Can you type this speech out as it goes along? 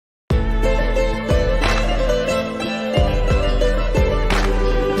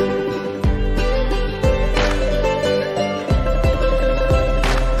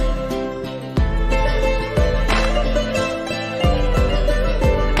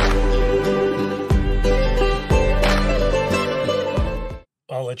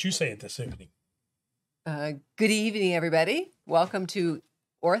let you say it this evening. Good evening, everybody. Welcome to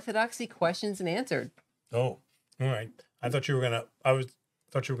Orthodoxy Questions and Answered. Oh, all right. I thought you were gonna.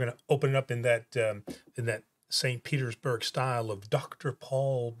 Thought you were gonna open it up in that St. Petersburg style of Dr.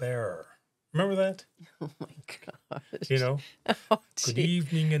 Paul Bearer. Remember that? Oh my gosh. You know. Oh, Good gee.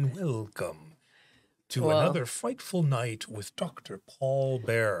 evening and welcome to another frightful night with Dr. Paul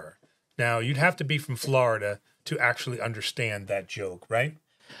Bearer. Now you'd have to be from Florida to actually understand that joke, right?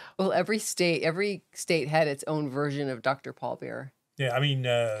 Well, every state had its own version of Dr. Paul Bearer. Yeah, I mean,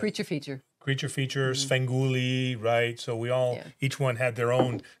 Creature feature. Creature features, Svengoolie, right? So we all, each one had their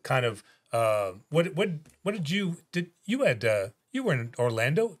own kind of. What did you you were in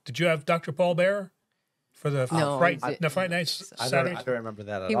Orlando? Did you have Dr. Paul Bearer for the Fright Nights Saturday? I don't remember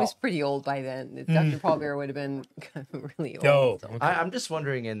that at all. He was pretty old by then. Dr. Paul Bearer would have been really old. Oh, So. okay. I'm just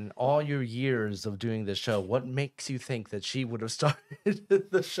wondering, in all your years of doing this show, what makes you think that she would have started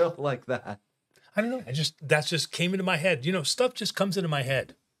the show like that? I don't know. That just came into my head. You know, stuff just comes into my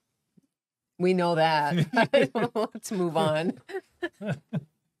head. We know that. Let's move on.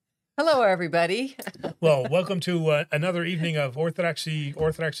 Hello, everybody. Well, welcome to another evening of Orthodoxy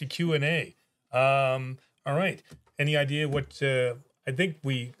Q&A. All right. Any idea what? I think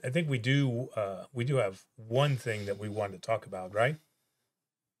we do have one thing that we want to talk about, right?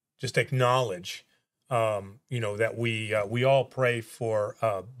 Just acknowledge, that we all pray for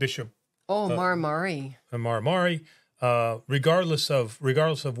Bishop. Maramari. Maramari. Regardless of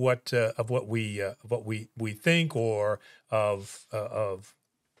what we think or of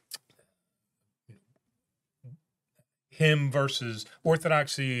him versus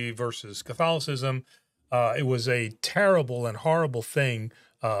Orthodoxy versus Catholicism, it was a terrible and horrible thing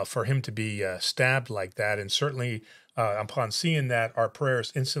for him to be stabbed like that. And certainly, upon seeing that, our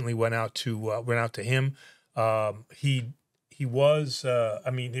prayers instantly went out to him. He was,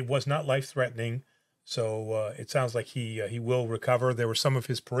 it was not life-threatening. So it sounds like he will recover. There were some of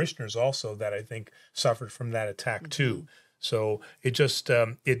his parishioners also that I think suffered from that attack too. So it just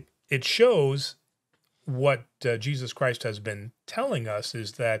it shows what Jesus Christ has been telling us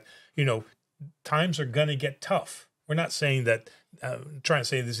is that times are going to get tough. We're not saying that trying to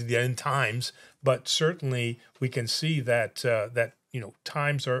say this is the end times, but certainly we can see that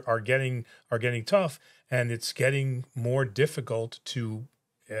times are getting tough, and it's getting more difficult to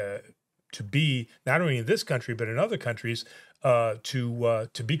be not only in this country but in other countries to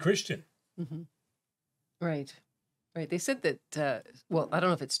be Christian. Mm-hmm. Right. They said that. I don't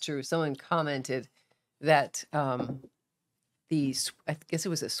know if it's true. Someone commented that I guess it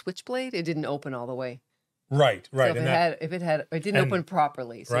was a switchblade. It didn't open all the way. Right. So it didn't open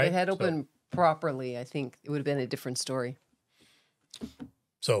properly. So if it had opened properly, I think it would have been a different story.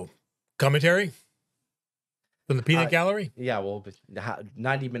 So, commentary from the peanut gallery. Yeah, well,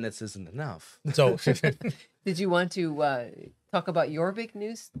 90 minutes isn't enough. So, did you want to talk about your big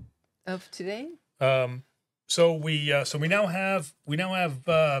news of today? So we now have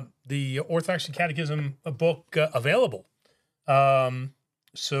the Orthodox Catechism book available. We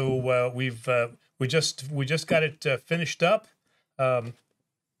just got it finished up.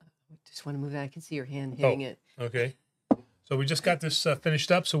 Just want to move that. I can see your hand hitting it. Okay. So we just got this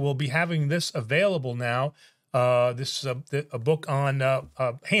finished up. So we'll be having this available now. This is a book on a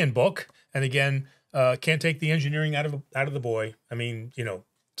handbook, and again, can't take the engineering out of the boy. I mean,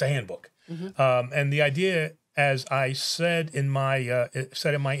 it's a handbook. Mm-hmm. And the idea, as I said in my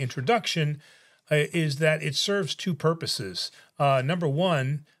introduction, is that it serves two purposes. Number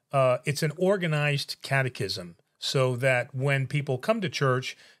one, it's an organized catechism, so that when people come to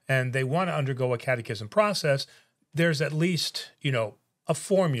church and they want to undergo a catechism process, there's at least a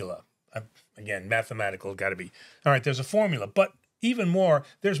formula. Again, mathematical, got to be all right. There's a formula, but even more,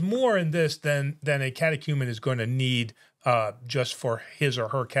 there's more in this than a catechumen is going to need just for his or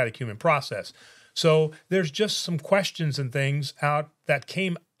her catechumen process. So there's just some questions and things that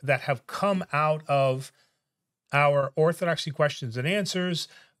have come out of our Orthodoxy questions and answers,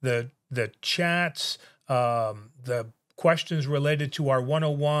 the chats, the questions related to our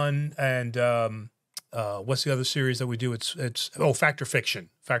 101, and what's the other series that we do? It's Factor Fiction,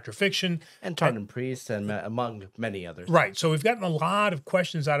 and Tartan Priest, and among many others. Right. So we've gotten a lot of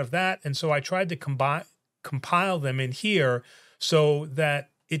questions out of that, and so I tried to compile them in here so that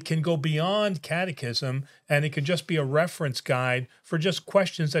it can go beyond catechism, and it can just be a reference guide for just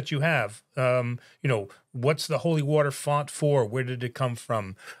questions that you have. What's the holy water font for? Where did it come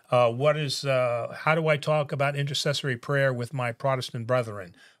from? How do I talk about intercessory prayer with my Protestant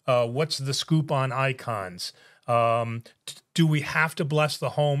brethren? What's the scoop on icons? Do we have to bless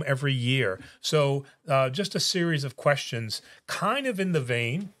the home every year? So just a series of questions, kind of in the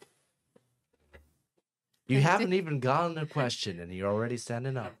vein. You haven't even gotten a question, and you're already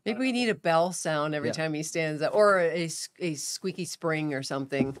standing up. Maybe we need a bell sound every time he stands up, or a squeaky spring or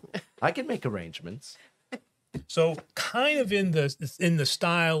something. I can make arrangements. So kind of in the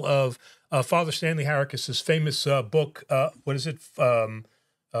style of Father Stanley Harricus's famous book, what is it?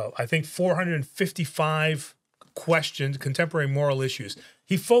 I think 455 questions, contemporary moral issues.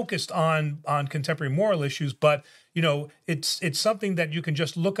 He focused on contemporary moral issues, but it's something that you can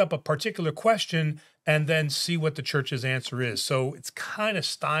just look up a particular question and then see what the church's answer is. So it's kind of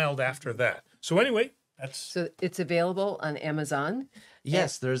styled after that. So anyway, so it's available on Amazon.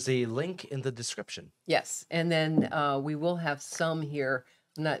 Yes, there's a link in the description. Yes, and then we will have some here.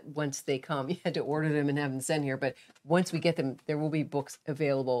 Not once they come, you had to order them and have them sent here, but once we get them, there will be books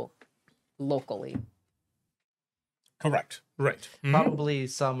available locally. Correct. Right. Mm-hmm. Probably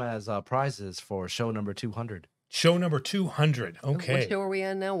some as prizes for show number 200. Show number 200. Okay. What show are we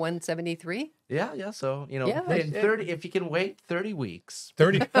on now? 173? Yeah. So, in 30, if you can wait 30 weeks.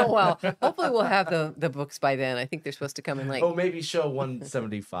 30. Oh, well, hopefully we'll have the books by then. I think they're supposed to come in like... Oh, maybe show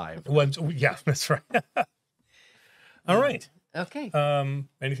 175. Yeah, that's right. All right. Okay.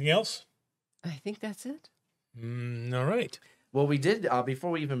 Anything else? I think that's it. All right. Well, we did,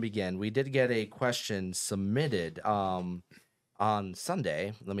 before we even begin, we did get a question submitted on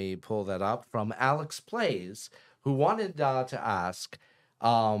Sunday. Let me pull that up from Alex Plays, who wanted to ask,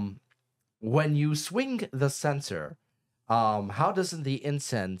 when you swing the censer, how doesn't the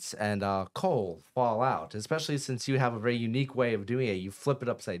incense and coal fall out? Especially since you have a very unique way of doing it. You flip it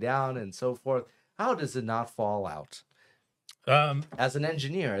upside down and so forth. How does it not fall out? As an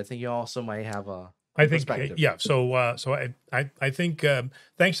engineer, I think you also might have a perspective. Yeah. So I think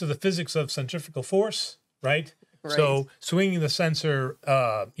thanks to the physics of centrifugal force, right? Right. So swinging the censer,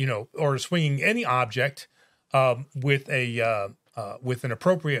 or swinging any object with an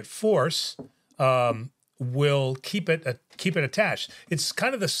appropriate force will keep it attached. It's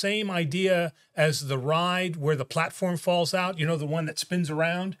kind of the same idea as the ride where the platform falls out. The one that spins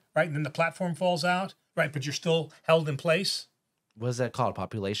around, right? And then the platform falls out, right? But you're still held in place. What is that called?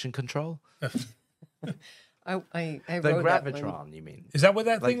 Population control? I The wrote that one. gravitron, you mean? Is that what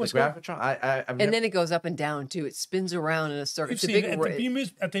that Like thing was the called? gravitron? And then it goes up and down too. It spins around in a circle. You've It's a seen big it at the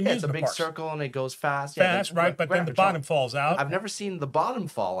amusement it's a big parks. circle and it goes fast. Fast, right? But then the gravitron. bottom falls out. I've never seen the bottom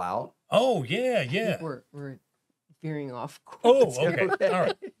fall out. Oh, yeah. We're veering off Oh, course here. okay. All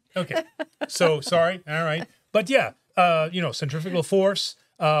right. Okay. So sorry. All right. But yeah, centrifugal force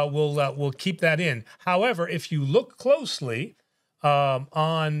will keep that in. However, if you look closely so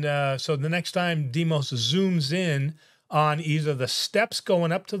the next time Demos zooms in on either the steps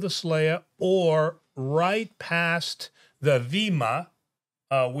going up to the Slea or right past the Vima,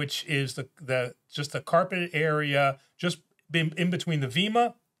 which is just the carpeted area just in between the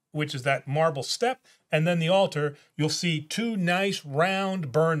Vima, which is that marble step, and then the altar, you'll see two nice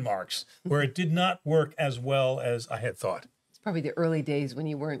round burn marks where it did not work as well as I had thought. It's probably the early days when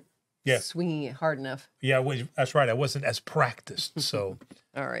you weren't swinging it hard enough. Yeah, that's right. I wasn't as practiced, so.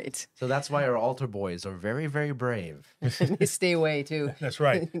 All right. So that's why our altar boys are very, very brave. They stay away too. That's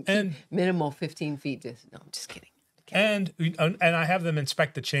right. And minimal 15 feet. No, I'm just kidding. And I have them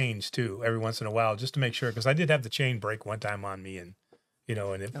inspect the chains too every once in a while just to make sure, because I did have the chain break one time on me, and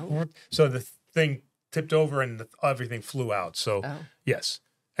so the thing tipped over and everything flew out. So yes,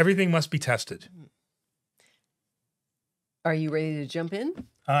 everything must be tested. Are you ready to jump in?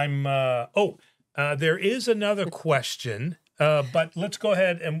 I'm. There is another question, but let's go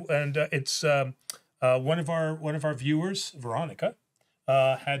ahead and it's one of our viewers, Veronica,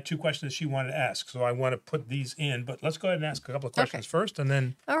 had two questions she wanted to ask. So I want to put these in, but let's go ahead and ask a couple of questions first, and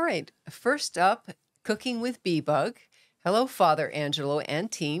then. All right. First up, Cooking with Bee-Bug. Hello, Father Angelo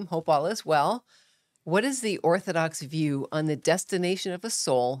and team. Hope all is well. What is the Orthodox view on the destination of a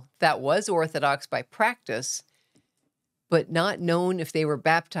soul that was Orthodox by practice, but not known if they were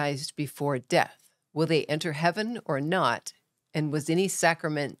baptized before death? Will they enter heaven or not? And was any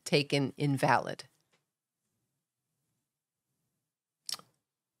sacrament taken invalid?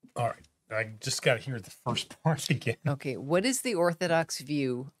 All right. I just got to hear the first part again. Okay. What is the Orthodox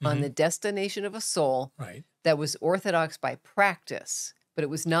view on the destination of a soul that was Orthodox by practice, but it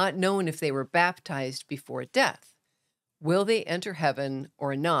was not known if they were baptized before death? Will they enter heaven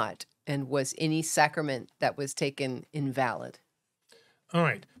or not? And was any sacrament that was taken invalid? All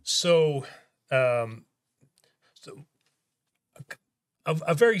right. So, a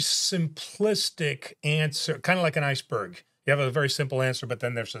very simplistic answer, kind of like an iceberg. you have a very simple answer, but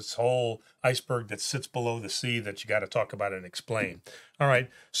then there's this whole iceberg that sits below the sea that you got to talk about and explain. All right.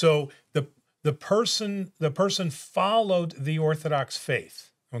 So the person followed the Orthodox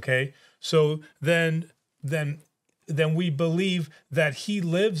faith. Okay. So then we believe that he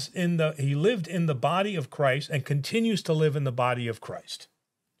lived in the body of Christ and continues to live in the body of Christ.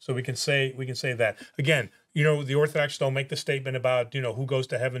 So we can say that again. The Orthodox don't make the statement about who goes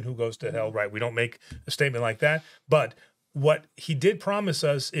to heaven, who goes to hell. Right? We don't make a statement like that. But what he did promise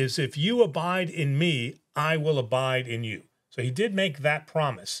us is, if you abide in me, I will abide in you. So he did make that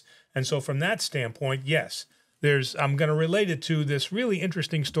promise. And so from that standpoint, yes, I'm going to relate it to this really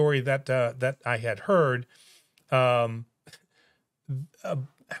interesting story that I had heard. And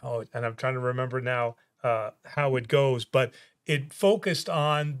I'm trying to remember now how it goes, but it focused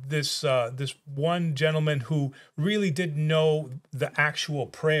on this one gentleman who really didn't know the actual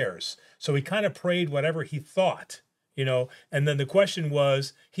prayers, so he kind of prayed whatever he thought, And then the question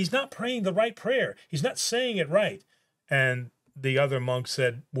was, he's not praying the right prayer. He's not saying it right. And the other monk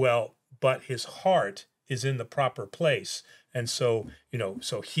said, "Well, but his heart is in the proper place, and so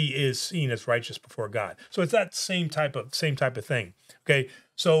so he is seen as righteous before God." So it's that same type of thing. Okay,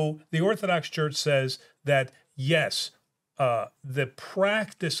 so the Orthodox Church says that yes, the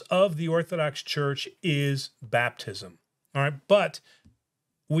practice of the Orthodox Church is baptism. All right, but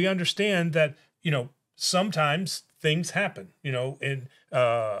we understand that sometimes things happen,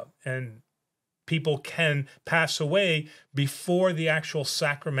 and people can pass away before the actual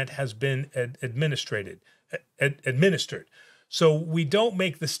sacrament has been administered. So we don't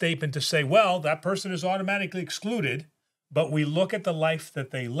make the statement to say, well, that person is automatically excluded, but we look at the life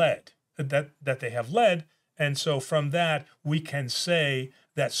that they led, that they have led. And so from that, we can say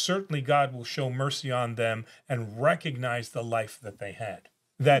that certainly God will show mercy on them and recognize the life that they had.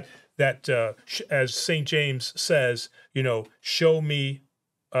 That as St. James says, show me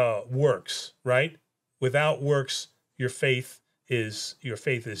works, right? Without works, your faith is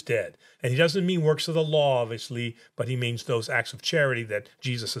dead. And he doesn't mean works of the law, obviously, but he means those acts of charity that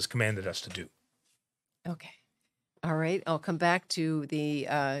Jesus has commanded us to do. Okay. All right. I'll come back to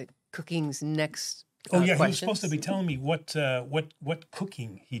the cooking's next. Oh yeah, questions. He was supposed to be telling me what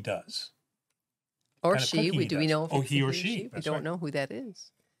cooking he does. Or she. Do we know if it's he or she? We don't know who that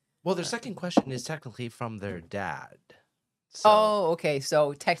is. Well, their second question is technically from their dad. So, oh, okay.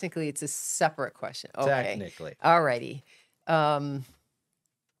 So technically, it's a separate question. Okay. Technically. All righty.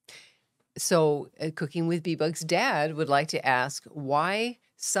 So Cooking with B-Bug's dad would like to ask why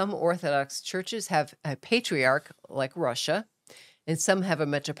some Orthodox churches have a patriarch, like Russia, and some have a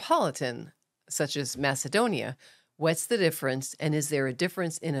metropolitan, such as Macedonia. What's the difference, and is there a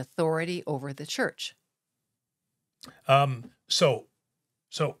difference in authority over the church? So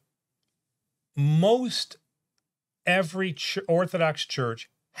most every Orthodox church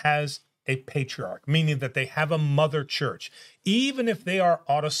has a patriarch, meaning that they have a mother church. Even if they are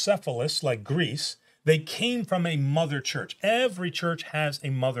autocephalous, like Greece, they came from a mother church. Every church has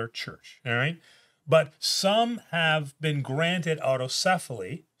a mother church, all right? But some have been granted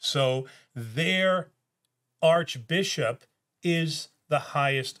autocephaly, so their archbishop is the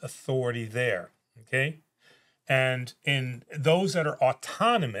highest authority there, okay? And in those that are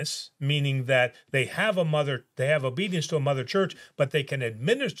autonomous, meaning that they have obedience to a mother church, but they can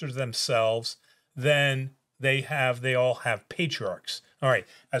administer themselves, then they all have patriarchs. All right.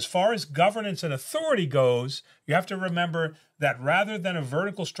 As far as governance and authority goes, you have to remember that rather than a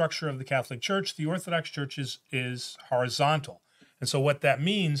vertical structure of the Catholic Church, the Orthodox Church is horizontal. And so what that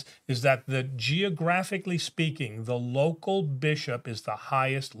means is that geographically speaking, the local bishop is the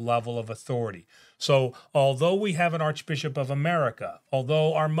highest level of authority. So although we have an Archbishop of America,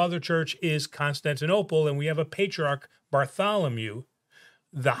 although our mother church is Constantinople and we have a patriarch, Bartholomew,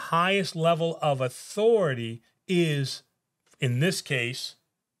 the highest level of authority is, in this case,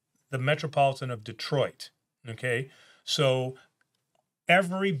 the Metropolitan of Detroit. Okay? So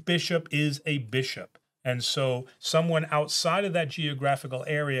every bishop is a bishop. And so someone outside of that geographical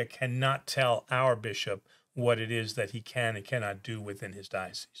area cannot tell our bishop what it is that he can and cannot do within his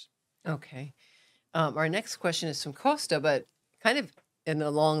diocese. Okay. Our next question is from Costa, but kind of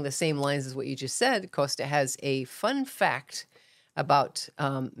along the same lines as what you just said. Costa has a fun fact about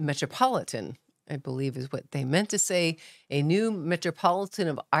Metropolitan, I believe is what they meant to say. A new Metropolitan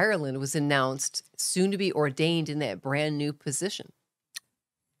of Ireland was announced, soon to be ordained in that brand new position.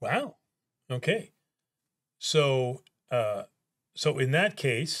 Wow. Okay. So in that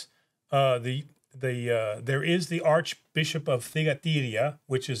case, there is the Archbishop of Thyatira,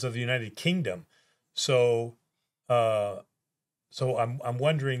 which is of the United Kingdom. So I'm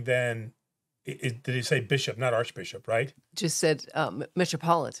wondering then, did he say bishop, not archbishop, right? Just said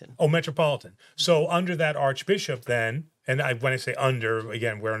metropolitan. Oh, metropolitan. So under that archbishop then, and when I say under,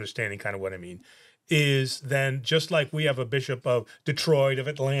 again, we're understanding kind of what I mean, is then just like we have a bishop of Detroit, of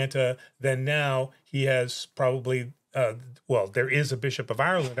Atlanta, then now he has probably, there is a bishop of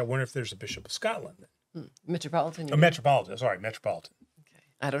Ireland. I wonder if there's a bishop of Scotland. Metropolitan. A metropolitan, sorry, metropolitan. Okay.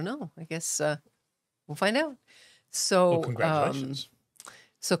 I don't know. I guess we'll find out. So, Well, congratulations.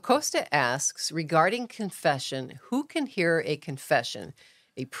 So Costa asks, regarding confession, who can hear a confession?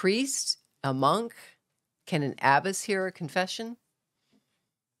 A priest, a monk? Can an abbess hear a confession?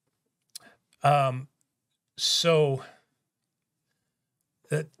 So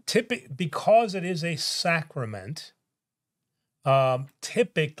because it is a sacrament,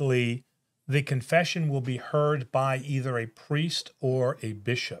 typically the confession will be heard by either a priest or a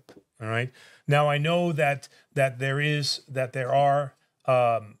bishop. All right. Now I know that there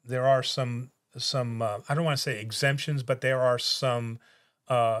are some I don't want to say exemptions, but there are some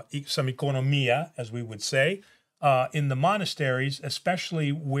economia, as we would say, in the monasteries, especially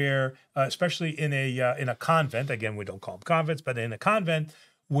in a convent. Again, we don't call them convents, but in a convent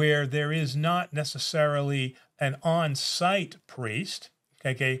where there is not necessarily an on-site priest.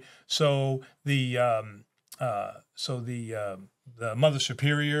 Okay, so the Mother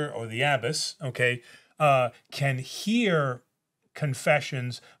Superior or the abbess, can hear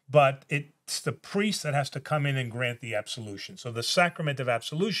confessions, but it's the priest that has to come in and grant the absolution. So the sacrament of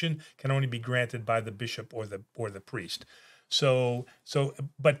absolution can only be granted by the bishop or the priest.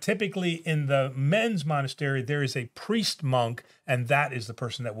 But typically in the men's monastery, there is a priest monk, and that is the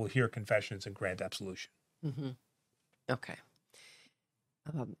person that will hear confessions and grant absolution. Mm-hmm. Okay.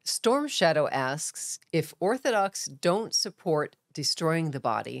 Storm Shadow asks, if Orthodox don't support destroying the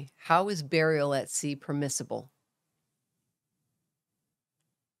body, how is burial at sea permissible?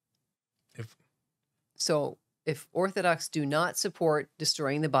 So if Orthodox do not support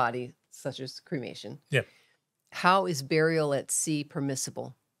destroying the body, such as cremation, how is burial at sea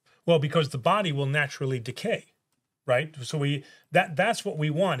permissible? Well, because the body will naturally decay, right? So that's what we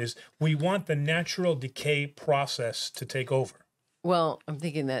want, is we want the natural decay process to take over. Well, I'm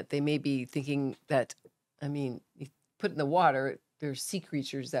thinking that they may be thinking that, you put in the water, there's sea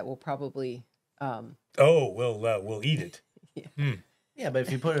creatures that will probably... we'll eat it. Yeah. Yeah, but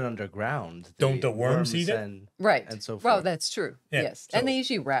if you put it underground, don't the worms eat it? Right. And so forth. Well, that's true. Yeah, Yes. so- And they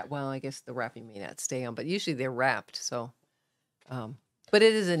usually wrap, well, I guess the wrapping may not stay on, but usually they're wrapped. So, but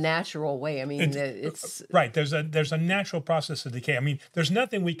it is a natural way. It's right. There's a natural process of decay. There's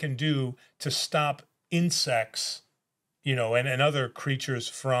nothing we can do to stop insects, and other creatures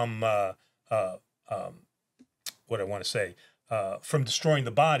from what I want to say, from destroying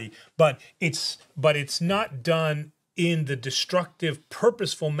the body. But it's not done in the destructive,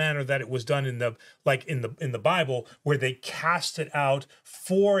 purposeful manner that it was done in the Bible, where they cast it out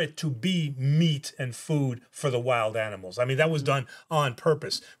for it to be meat and food for the wild animals. That was done on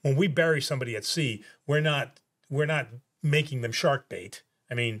purpose. When we bury somebody at sea, we're not making them shark bait.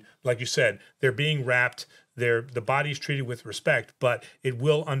 Like you said, they're being wrapped. The body's treated with respect, but it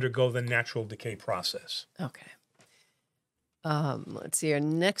will undergo the natural decay process. okay. Let's see. Our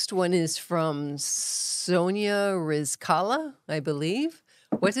next one is from Sonia Rizkala, I believe.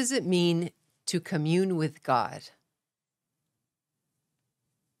 What does it mean to commune with God?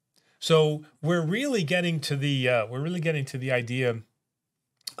 So we're really getting to the idea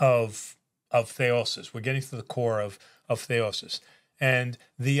of theosis. We're getting to the core of theosis, and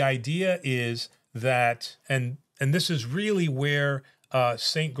the idea is that, and this is really where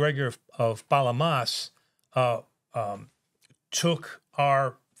Saint Gregor of Palamas took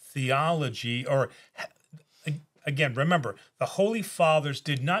our theology, or again, remember, the Holy Fathers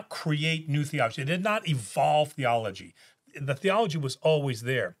did not create new theology. They did not evolve theology. The theology was always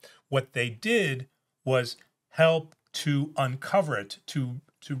there. What they did was help to uncover it, to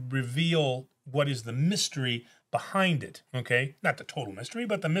reveal what is the mystery behind it. Okay, not the total mystery,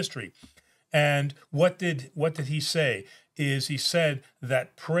 but the mystery. And what did he say? He said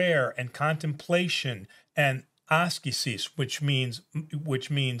that prayer and contemplation and ascesis, which means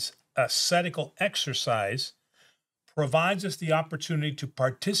ascetical exercise, provides us the opportunity to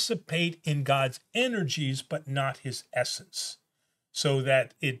participate in God's energies, but not his essence. So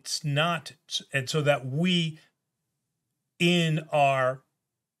that we, in our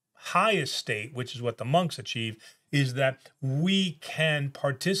highest state, which is what the monks achieve, is that we can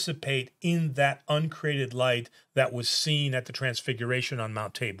participate in that uncreated light that was seen at the Transfiguration on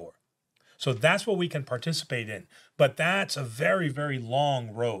Mount Tabor. So that's what we can participate in. But that's a very, very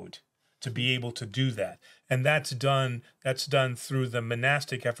long road. to be able to do that. And that's done through the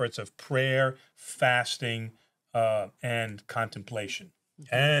monastic efforts of prayer, fasting, and contemplation,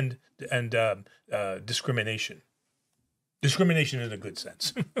 and discrimination. Discrimination in a good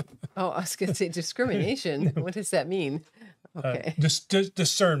sense. Oh, I was going to say discrimination. What does that mean? Okay.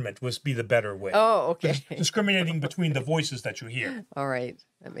 Discernment would be the better way. Oh, okay. Discriminating between the voices that you hear. All right.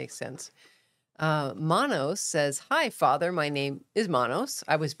 That makes sense. Manos says, "Hi, Father. My name is Manos.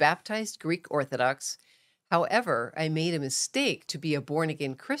 I was baptized Greek Orthodox. However, I made a mistake to be a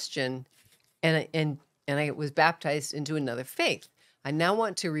born-again Christian, and I was baptized into another faith. I now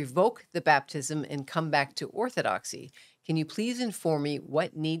want to revoke the baptism and come back to Orthodoxy. Can you please inform me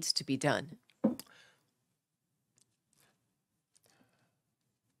what needs to be done?"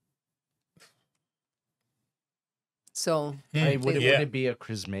 So, Would it be a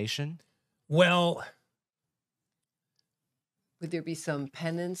chrismation? Well, would there be some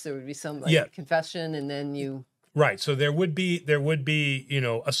penance? There would be some confession, and then you... Right. So there would be,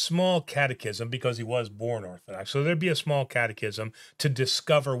 a small catechism because he was born Orthodox. So there'd be a small catechism to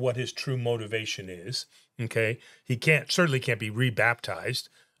discover what his true motivation is. Okay. He certainly can't be rebaptized.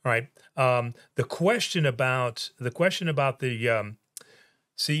 All right. The question about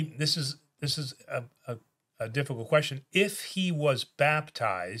see, this is a difficult question. If he was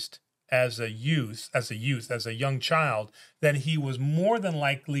baptized as a young child, then he was more than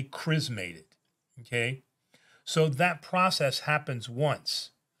likely chrismated. Okay. So that process happens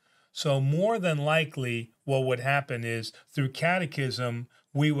once. So more than likely what would happen is through catechism,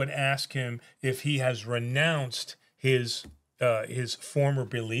 we would ask him if he has renounced his former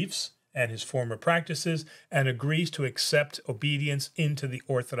beliefs and his former practices and agrees to accept obedience into the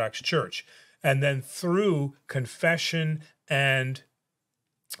Orthodox Church. And then through confession and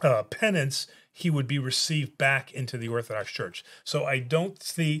penance, he would be received back into the Orthodox Church. So I don't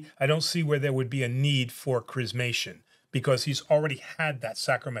see where there would be a need for chrismation because he's already had that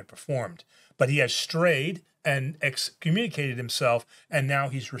sacrament performed. But he has strayed and excommunicated himself, and now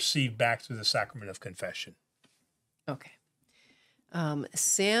he's received back through the sacrament of confession. Okay.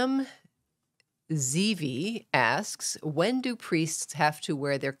 Sam Zevi asks, when do priests have to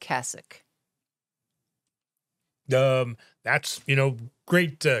wear their cassock? That's,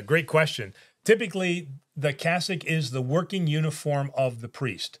 great question. Typically, the cassock is the working uniform of the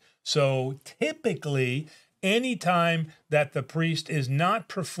priest. So typically, any time that the priest is not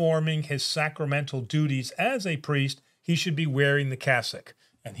performing his sacramental duties as a priest, he should be wearing the cassock.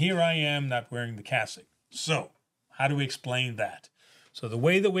 And here I am not wearing the cassock. So how do we explain that? So the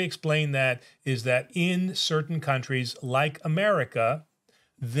way that we explain that is that in certain countries like America,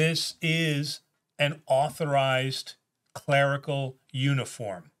 this is an authorized clerical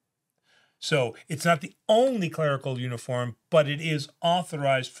uniform. So it's not the only clerical uniform, but it is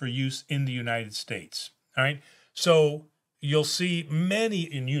authorized for use in the United States. All right. So you'll see many,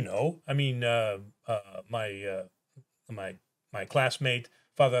 and my classmate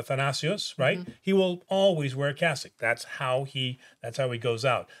Father Athanasios, right? Mm-hmm. He will always wear a cassock. That's how he goes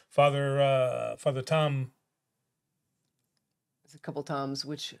out. Father Tom. There's a couple Toms.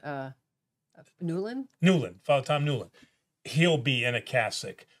 Which Newland? Father Tom Newland. He'll be in a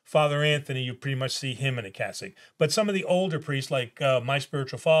cassock. Father Anthony, you pretty much see him in a cassock. But some of the older priests, like my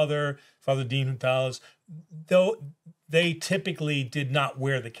spiritual father, Father Dean Huntales, though they typically did not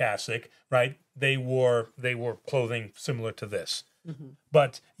wear the cassock, right? They wore clothing similar to this. Mm-hmm.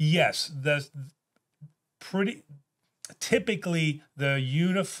 But yes, typically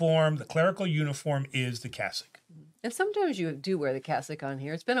the clerical uniform is the cassock. And sometimes you do wear the cassock on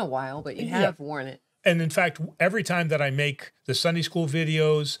here. It's been a while, but you have worn it. And in fact, every time that I make the Sunday school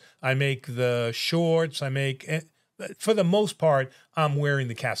videos, I make the shorts, for the most part, I'm wearing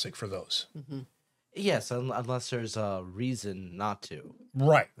the cassock for those. Mm-hmm. Yes, unless there's a reason not to.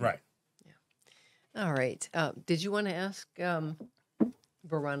 Right. Yeah. All right. Did you want to ask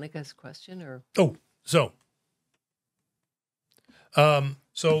Veronica's question or? Oh,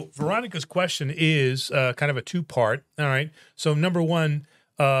 so Veronica's question is kind of a two-part. All right. So number one,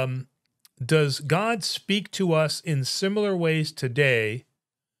 does God speak to us in similar ways today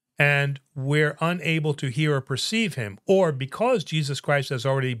and we're unable to hear or perceive him? Or because Jesus Christ has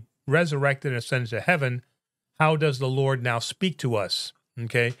already resurrected and ascended to heaven, how does the Lord now speak to us?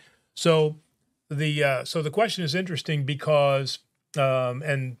 Okay. So the question is interesting because Dr.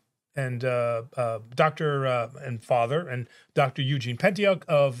 and Father and Dr. Eugene Pentiuk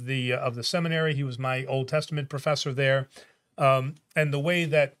of the seminary, he was my Old Testament professor there, and the way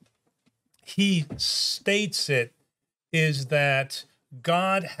that he states it is that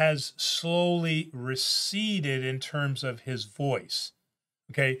God has slowly receded in terms of his voice.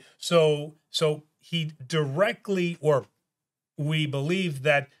 Okay, so he directly, or we believe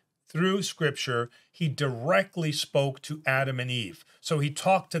that through Scripture, he directly spoke to Adam and Eve. So he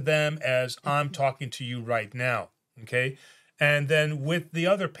talked to them as I'm talking to you right now. Okay, and then with the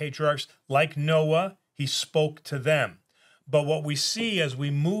other patriarchs, like Noah, he spoke to them. But what we see as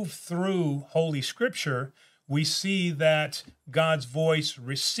we move through Holy Scripture, we see that God's voice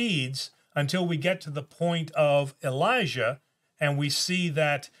recedes until we get to the point of Elijah, and we see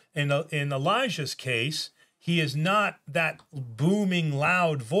that in Elijah's case, he is not that booming,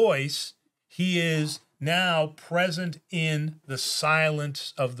 loud voice. He is now present in the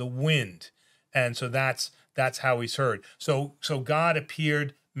silence of the wind, and so that's how he's heard. So God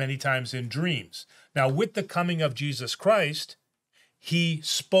appeared many times in dreams. Now, with the coming of Jesus Christ, he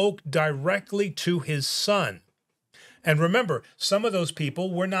spoke directly to his Son. And remember, some of those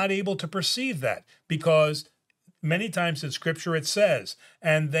people were not able to perceive that because many times in Scripture it says,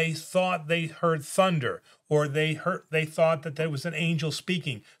 and they thought they heard thunder, or they thought that there was an angel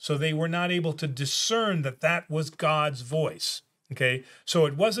speaking, so they were not able to discern that that was God's voice. Okay, so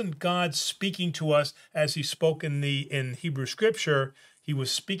it wasn't God speaking to us as he spoke in Hebrew Scripture. He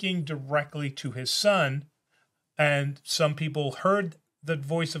was speaking directly to his Son, and some people heard the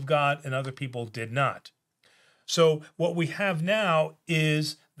voice of God and other people did not. So what we have now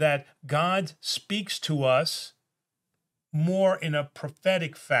is that God speaks to us more in a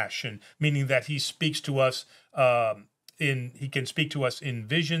prophetic fashion, meaning that he speaks to us he can speak to us in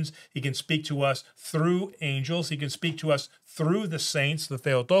visions, he can speak to us through angels, he can speak to us through the saints, the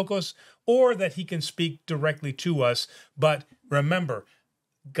Theotokos, or that he can speak directly to us. But remember,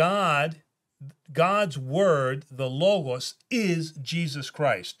 God's word, the Logos, is Jesus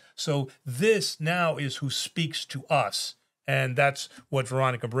Christ. So this now is who speaks to us. And that's what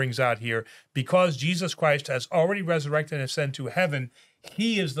Veronica brings out here. Because Jesus Christ has already resurrected and ascended to heaven,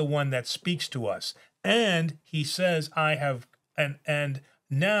 he is the one that speaks to us. And he says, and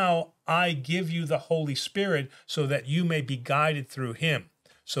now I give you the Holy Spirit so that you may be guided through him.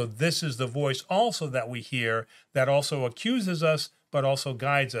 So this is the voice also that we hear that also accuses us, but also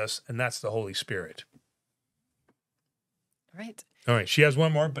guides us, and that's the Holy Spirit. Right. All right. She has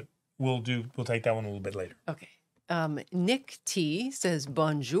one more, but we'll take that one a little bit later. Okay. Nick T says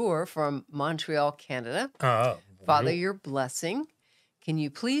bonjour from Montreal, Canada. Father, your blessing. Can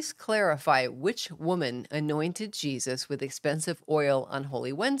you please clarify which woman anointed Jesus with expensive oil on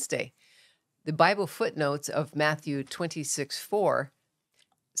Holy Wednesday? The Bible footnotes of Matthew 26:4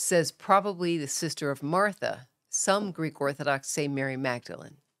 says probably the sister of Martha. Some Greek Orthodox say Mary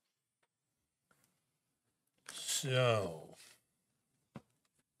Magdalene. So,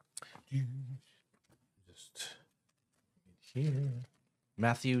 just here.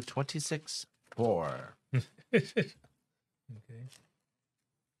 Matthew 26:4. Okay.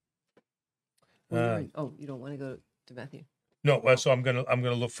 You don't want to go to Matthew? No, so I'm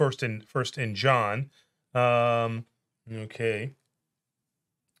gonna look first in John. Okay.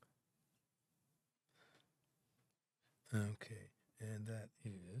 Okay, and that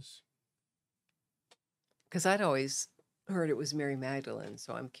is because I'd always heard it was Mary Magdalene,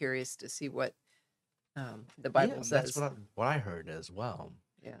 so I'm curious to see what the Bible says. That's what I heard as well.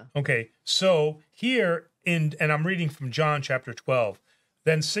 Yeah. Okay, so here and I'm reading from John chapter 12.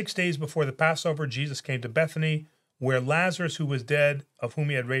 Then 6 days before the Passover, Jesus came to Bethany, where Lazarus, who was dead, of whom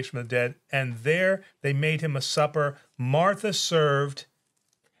he had raised from the dead, and there they made him a supper. Martha served,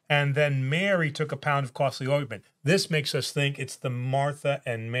 and then Mary took a pound of costly ointment. This makes us think it's the Martha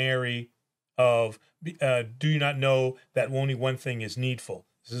and Mary of, do you not know that only one thing is needful?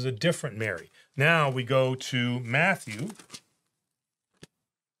 This is a different Mary. Now we go to Matthew.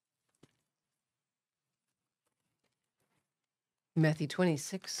 Matthew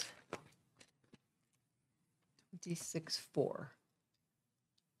 26:4.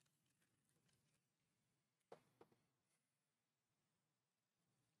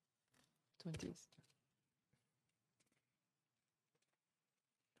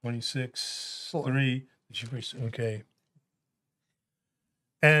 (26:3). Okay.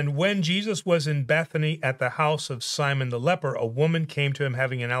 And when Jesus was in Bethany at the house of Simon the leper, a woman came to him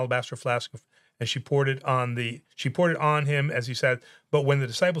having an alabaster flask and she poured it on him as he sat. But when the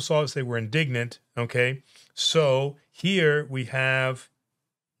disciples saw this, they were indignant. Okay. So here we have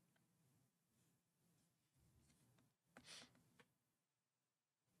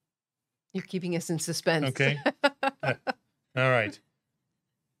You're keeping us in suspense. Okay. All right.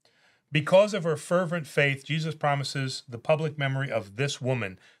 Because of her fervent faith, Jesus promises the public memory of this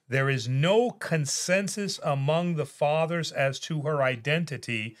woman. There is no consensus among the fathers as to her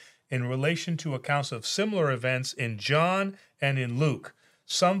identity in relation to accounts of similar events in John and in Luke.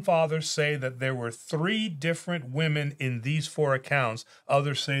 Some fathers say that there were 3 different women in these 4 accounts.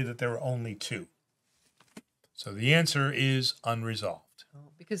 Others say that there were only 2. So the answer is unresolved.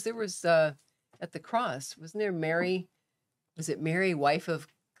 Because there was at the cross, wasn't there Mary? Was it Mary, wife of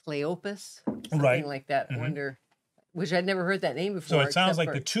Cleopas? Something Right. like that. I wonder, which I'd never heard that name before. So it sounds except like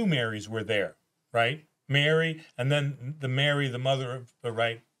for- the 2 Marys were there, right? Mary, and then the Mary, the mother of the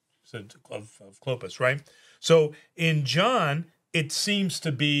right of Clopas, right? So in John, it seems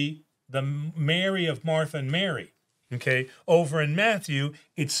to be the Mary of Martha and Mary. Okay, over in Matthew,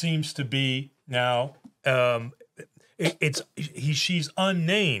 it seems to be now she's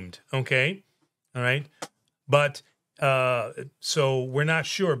unnamed. Okay, all right, but so we're not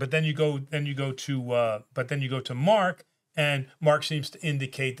sure. But then you go to Mark, and Mark seems to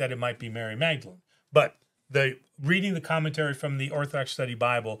indicate that it might be Mary Magdalene. But reading the commentary from the Orthodox Study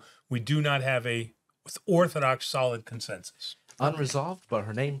Bible, we do not have a Orthodox solid consensus. Unresolved, but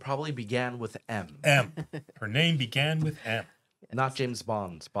her name probably began with M. M. Her name began with M. Not James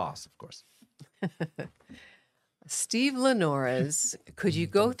Bond's boss, of course. Steve Lenora's, could you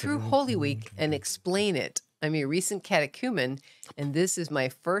go through Holy Week and explain it? I'm a recent catechumen, and this is my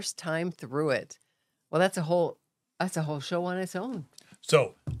first time through it. Well, that's a whole show on its own.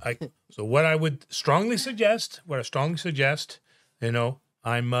 So what I would strongly suggest,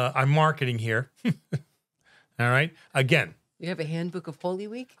 I'm marketing here. All right. Again, You have a handbook of Holy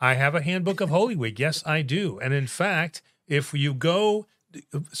Week? I have a handbook of Holy Week. Yes, I do. And in fact, if you go,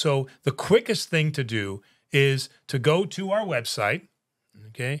 so the quickest thing to do is to go to our website,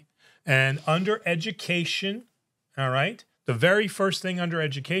 okay, and under education, all right, the very first thing under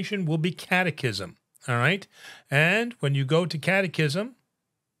education will be catechism, all right? And when you go to catechism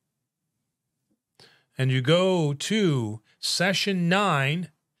and you go to session 9,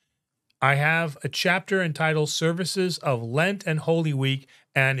 I have a chapter entitled Services of Lent and Holy Week,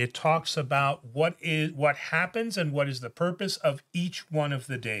 and it talks about what happens and what is the purpose of each one of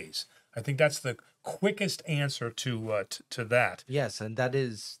the days. I think that's the quickest answer to that. Yes, and that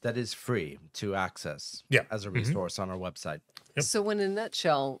is free to access as a resource on our website. Yep. So in a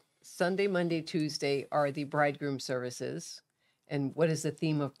nutshell, Sunday, Monday, Tuesday are the bridegroom services. And what is the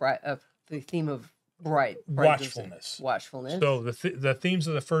theme of Watchfulness. Watchfulness. So the themes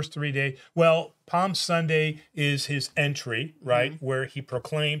of the first 3 days. Well, Palm Sunday is his entry, right, where he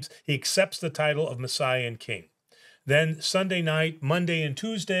accepts the title of Messiah and King. Then Sunday night, Monday and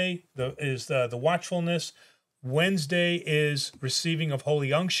Tuesday is the watchfulness. Wednesday is receiving of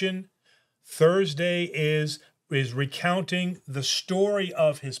Holy Unction. Thursday is recounting the story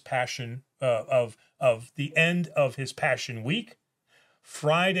of his passion, of the end of his Passion Week.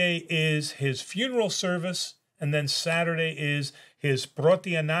 Friday is his funeral service, and then Saturday is his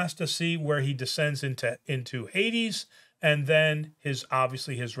protianastasi, where he descends into Hades, and then his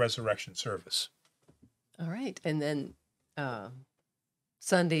resurrection service. All right. And then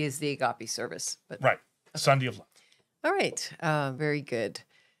Sunday is the agape service. But Right. Sunday of Love. all right. Very good.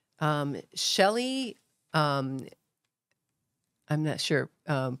 Shelley, I'm not sure.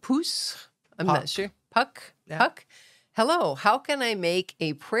 Poos? I'm Puck. not sure. Puck? Yeah. Puck? Hello. How can I make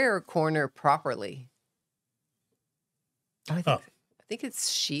a prayer corner properly? I think it's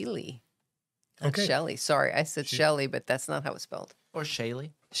Sheely. Not Okay. Shelley. Sorry, I said Shelley, but that's not how it's spelled. Or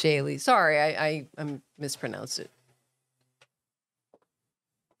Shaylee. Shaley. Sorry, I mispronounced it.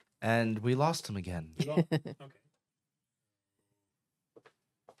 And we lost him again. Okay.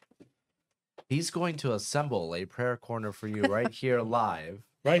 He's going to assemble a prayer corner for you right here live.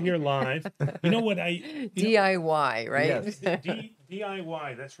 Right here live. You know what DIY, right? Yes.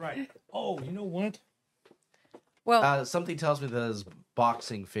 DIY, that's right. Oh, you know what? Well, Something tells me that his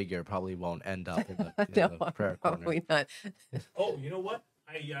boxing figure probably won't end up in the, no, the prayer corner. probably not. Oh, you know what?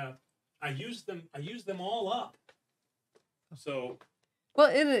 I used them all up. So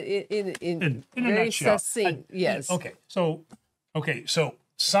Well, in in a very nutshell, succinct, yes. Okay, so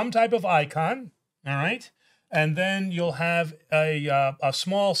some type of icon, all right, and then you'll have a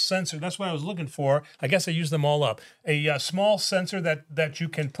small sensor. That's what I was looking for. I guess I used them all up. A small sensor that you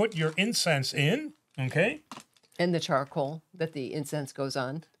can put your incense in. Okay, And the charcoal that the incense goes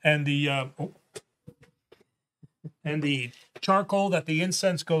on. and the charcoal that the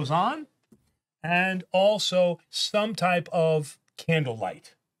incense goes on, and also some type of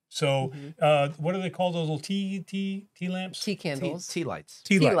candlelight. So, what do they call those little tea lamps? Tea candles. Tea lights.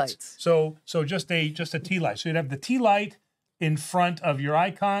 Tea lights. lights. So just a tea light. So you'd have the tea light in front of your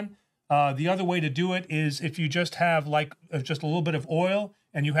icon. The other way to do it is if you just have just a little bit of oil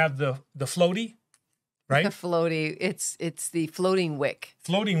and you have the floaty, right? Floaty. It's the floating wick.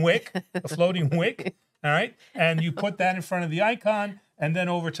 Floating wick, a floating wick. All right, and you put that in front of the icon, And then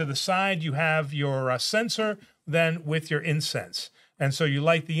over to the side, you have your censer, then with your incense. And so you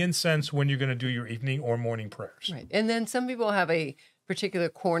light the incense when you're going to do your evening or morning prayers. Right. And then some people have a particular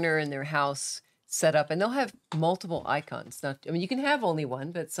corner in their house set up, and they'll have multiple icons. Not, I mean, you can have only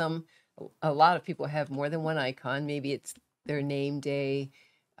one, but a lot of people have more than one icon. Maybe it's their name day.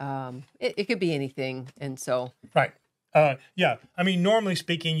 It could be anything. And so. Right. Yeah. I mean, normally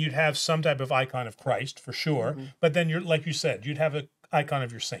speaking, you'd have some type of icon of Christ for sure. But then like you said, you'd have an icon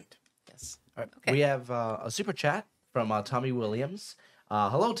of your saint. Yes. All right. Okay. We have a super chat from Tommy Williams.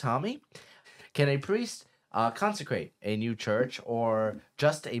 Hello, Tommy. Can a priest consecrate a new church or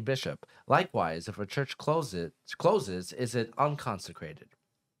just a bishop? Likewise, if a church closes, is it unconsecrated?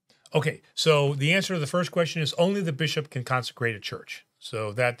 Okay, so the answer to the first question is only the bishop can consecrate a church.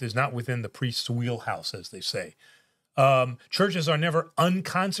 So that is not within the priest's wheelhouse, as they say. Churches are never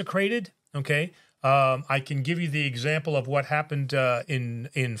unconsecrated, okay? I can give you the example of what happened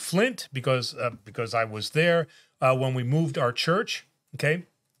in Flint because I was there when we moved our church, okay?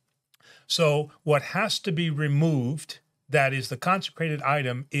 So what has to be removed, that is the consecrated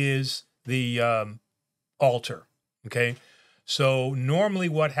item, is the altar, okay? So normally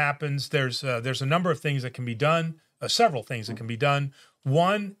what happens, there's a number of things that can be done, several things that can be done.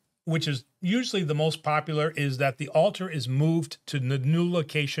 One, which is usually the most popular, is that the altar is moved to the new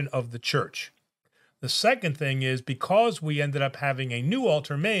location of the church. The second thing is because we ended up having a new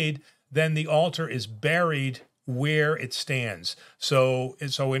altar made, then the altar is buried where it stands. So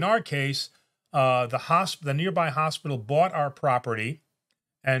in our case, the nearby hospital bought our property,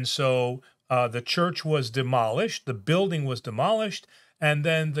 and so the church was demolished, the building was demolished, and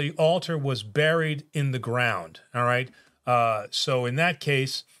then the altar was buried in the ground. All right. So in that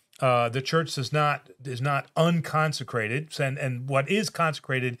case, the church is not unconsecrated, and what is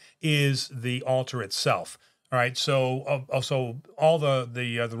consecrated is the altar itself. All right. So also all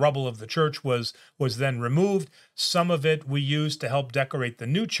the rubble of the church was then removed. Some of it we used to help decorate the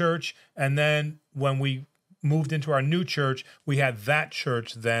new church, and then when we moved into our new church, we had that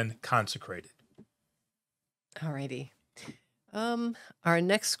church then consecrated. All righty. Our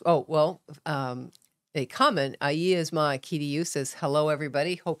next, a comment, Ayesma Kidiyu says, hello,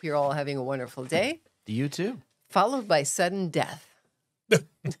 everybody. Hope you're all having a wonderful day. You too. Followed by sudden death.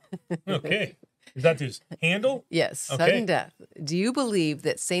 Okay. Is that his handle? Yes, Okay. sudden death. Do you believe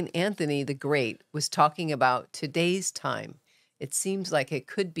that St. Anthony the Great was talking about today's time? It seems like it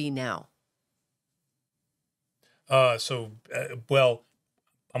could be now. Well,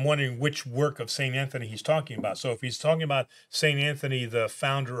 I'm wondering which work of St. Anthony he's talking about. So if he's talking about St. Anthony, the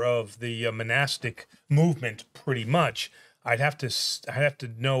founder of the monastic movement, pretty much, I'd have to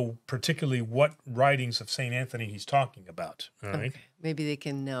know particularly what writings of St. Anthony he's talking about. All right. Okay. Maybe they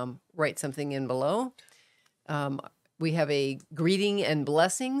can write something in below. We have a greeting and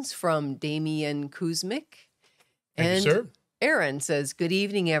blessings from Damian Kuzmik. Thank you, sir. Aaron says, good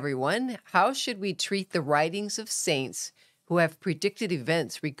evening, everyone. How should we treat the writings of saints who have predicted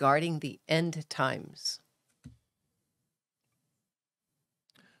events regarding the end times?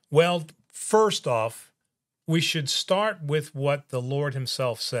 Well, first off, we should start with what the Lord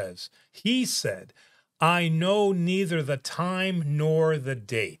himself says. He said, I know neither the time nor the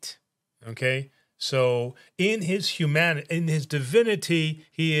date. Okay? So in his divinity,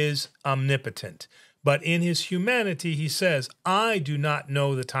 he is omnipotent. But in his humanity, he says, I do not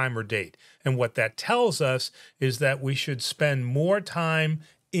know the time or date. And what that tells us is that we should spend more time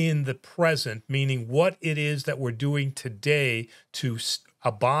in the present, meaning what it is that we're doing today to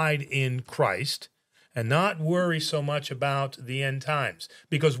abide in Christ and not worry so much about the end times,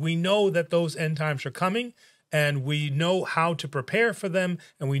 because we know that those end times are coming and we know how to prepare for them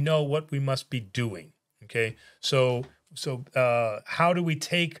and we know what we must be doing. Okay, so how do we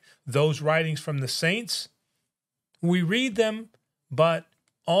take those writings from the saints? We read them, but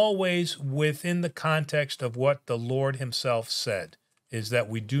always within the context of what the Lord himself said, is that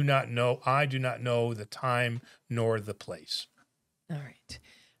I do not know the time nor the place. All right.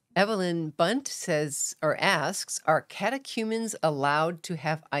 Evelyn Bunt says or asks, are catechumens allowed to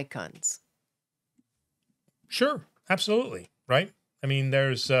have icons? Sure, absolutely, right? I mean,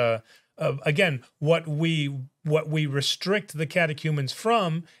 there's again, what we restrict the catechumens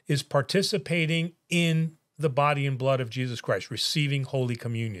from is participating in the body and blood of Jesus Christ, receiving Holy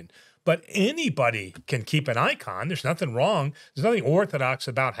Communion. But anybody can keep an icon. There's nothing wrong. There's nothing orthodox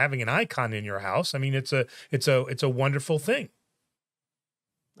about having an icon in your house. I mean, it's a wonderful thing.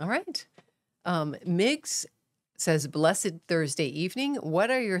 All right. Miggs says, blessed Thursday evening.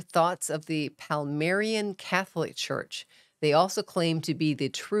 What are your thoughts of the Palmarian Catholic Church? They also claim to be the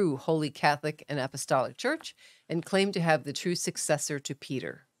true Holy Catholic and Apostolic Church and claimed to have the true successor to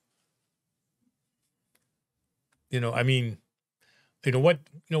Peter. I mean, what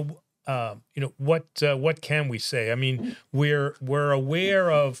what can we say? I mean, we're aware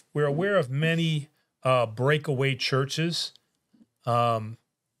of many breakaway churches,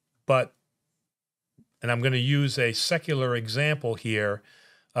 but, and I'm going to use a secular example here.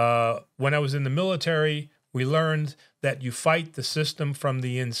 When I was in the military, we learned that you fight the system from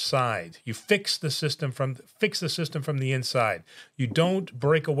the inside. You fix the system from the inside. You don't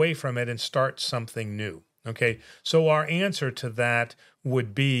break away from it and start something new. Okay, so our answer to that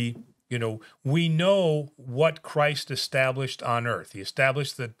would be, we know what Christ established on earth. He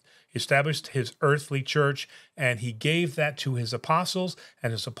established his earthly church, and he gave that to his apostles,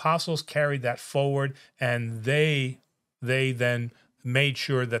 and his apostles carried that forward, and they then made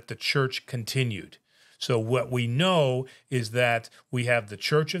sure that the church continued. So what we know is that we have the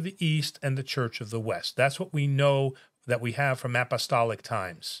Church of the East and the Church of the West. That's what we know that we have from apostolic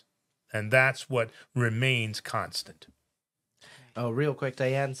times. And that's what remains constant. Oh, real quick,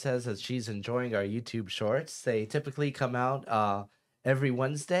 Diane says that she's enjoying our YouTube shorts. They typically come out every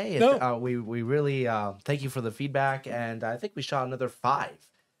Wednesday. No. We really thank you for the feedback, and I think we shot another 5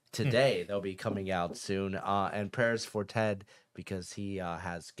 today. They'll be coming out soon. And prayers for Ted because he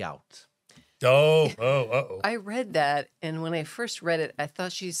has gout. Uh-oh. I read that, and when I first read it, I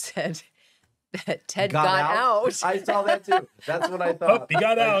thought she said that Ted got out. I saw that too. That's what I thought. He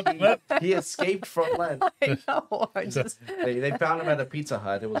got out. He escaped from Lent. I know. They found him at a Pizza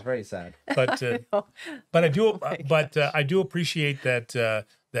Hut. It was very sad. But I do appreciate that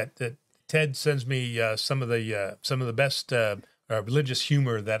that Ted sends me some of the best religious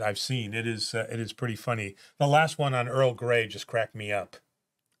humor that I've seen. It is pretty funny. The last one on Earl Grey just cracked me up.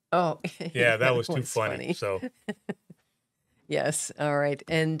 Oh, yeah, that was too funny. So. Yes. All right.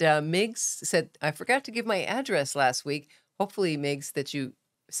 And Miggs said, I forgot to give my address last week. Hopefully, Miggs, that you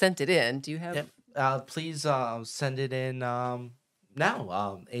sent it in. Do you have? Yep. Please send it in now.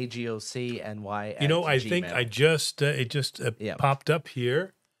 AGOCNY. I think I just it just popped up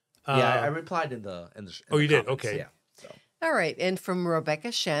here. I replied in the oh, you did? comments. Okay. Yeah. So. All right. And from Rebecca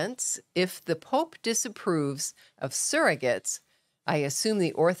Shantz, if the Pope disapproves of surrogates, I assume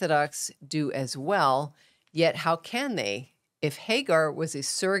the Orthodox do as well. Yet how can they? If Hagar was a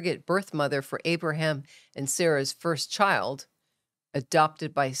surrogate birth mother for Abraham and Sarah's first child,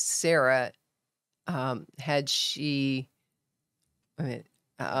 adopted by Sarah, had she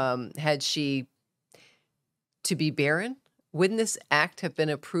to be barren, wouldn't this act have been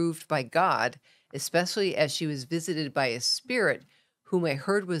approved by God, especially as she was visited by a spirit whom I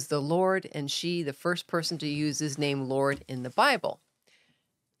heard was the Lord, and she the first person to use his name Lord in the Bible?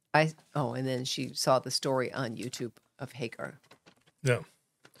 And then she saw the story on YouTube of Hagar. No.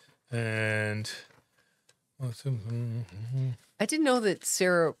 And I didn't know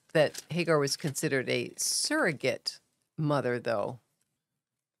that Hagar was considered a surrogate mother, though.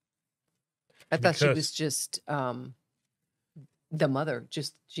 I thought she was just the mother.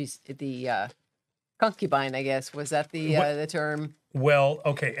 She's the concubine, I guess. Was that the term? Well,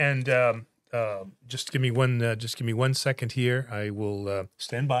 okay, and just give me one second here. I will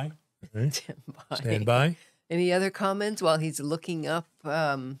stand by. Right. Stand by. Any other comments while he's looking up?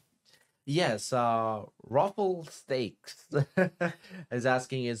 Yes, Ruffle Steaks is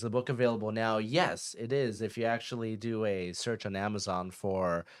asking, is the book available now? Yes, it is. If you actually do a search on Amazon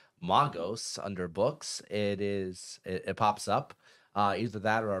for Maggos under books, it pops up. Either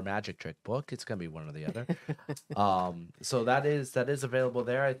that or our magic trick book. It's gonna be one or the other. So that is available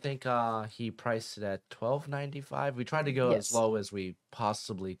there. I think he priced it at $12.95. We tried to go as low as we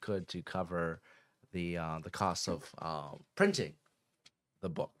possibly could to cover the cost of printing the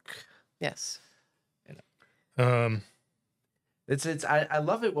book. Yes. I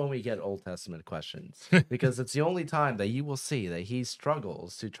love it when we get Old Testament questions because it's the only time that you will see that he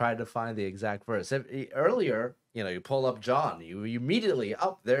struggles to try to find the exact verse. Earlier, you pull up John, you immediately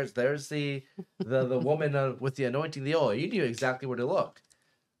there's the woman with the anointing the oil. You knew exactly where to look.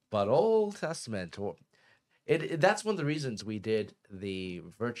 But Old Testament, that's one of the reasons we did the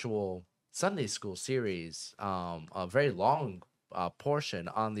virtual Sunday school series, a very long portion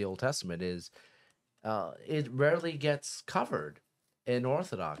on the Old Testament is. It rarely gets covered in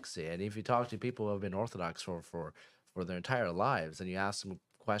Orthodoxy. And if you talk to people who have been Orthodox for their entire lives and you ask them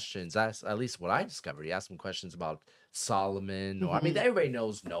questions, that's at least what I discovered. You ask them questions about Solomon, or I mean, everybody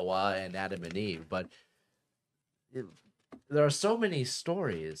knows Noah and Adam and Eve, but there are so many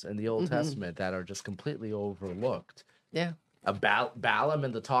stories in the Old Testament that are just completely overlooked. Yeah. Balaam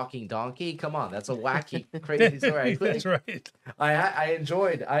and the talking donkey. Come on, that's a wacky, crazy story. That's right. I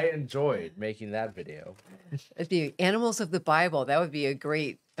enjoyed making that video. It'd be animals of the Bible. That would be a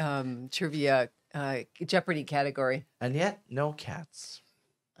great trivia Jeopardy category. And yet, no cats.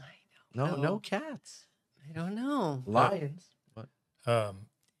 I don't know. No cats. I don't know. Lions. But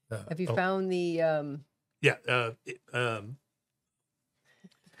Have you found the? Yeah.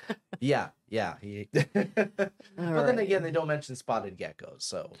 yeah. But All then right. again, they don't mention spotted geckos.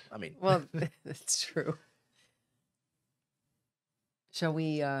 So I mean, Well, that's true. Shall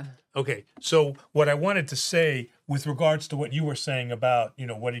we? Okay, so what I wanted to say with regards to what you were saying about,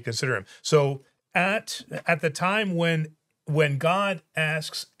 what do you consider him? So at the time when God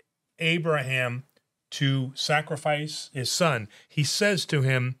asks Abraham to sacrifice his son, he says to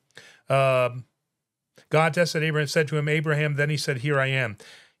him, God tested Abraham, said to him, Abraham, then he said, here I am.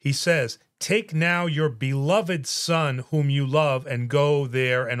 He says, take now your beloved son whom you love and go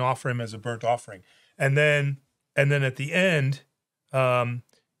there and offer him as a burnt offering. And then at the end,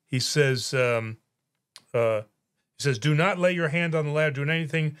 he says, do not lay your hand on the lad, do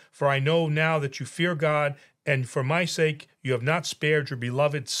anything, for I know now that you fear God, and for my sake you have not spared your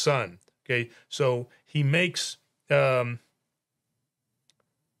beloved son. Okay, so he makes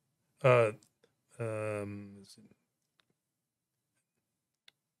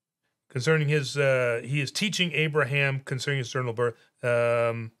concerning his he is teaching Abraham concerning his eternal birth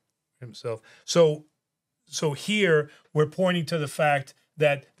himself. So here we're pointing to the fact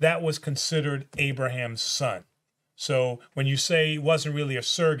that was considered Abraham's son. So when you say he wasn't really a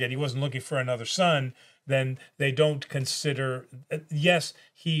surrogate, he wasn't looking for another son, then they don't consider. Yes,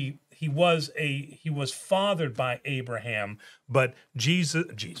 he was fathered by Abraham, but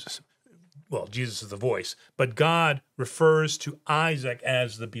Jesus. Well, Jesus is the voice, but God refers to Isaac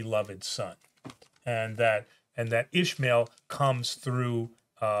as the beloved son, and that Ishmael comes through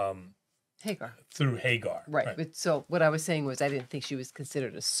Hagar. Through Hagar, Right. But so what I was saying was I didn't think she was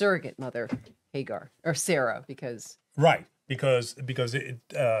considered a surrogate mother, Hagar or Sarah, because because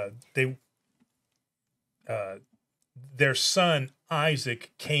their son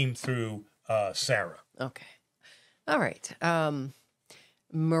Isaac came through Sarah. Okay. All right.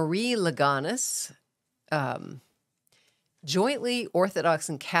 Marie Laganis, jointly Orthodox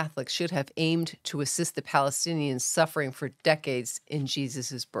and Catholic should have aimed to assist the Palestinians suffering for decades in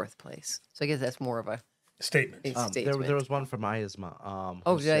Jesus' birthplace. So I guess that's more of a statement. statement. There was one from Aya's mom.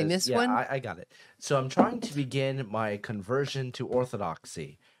 Oh, did I miss one? I got it. So I'm trying to begin my conversion to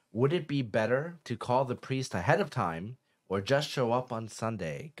Orthodoxy. Would it be better to call the priest ahead of time or just show up on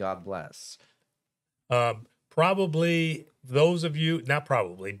Sunday? God bless. Probably those of you, not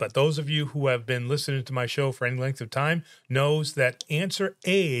probably, but those of you who have been listening to my show for any length of time knows that answer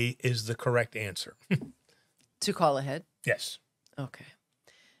A is the correct answer. To call ahead? Yes. Okay.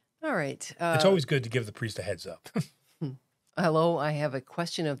 All right. It's always good to give the priest a heads up. Hello, I have a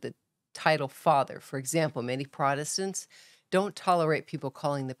question of the title father. For example, many Protestants don't tolerate people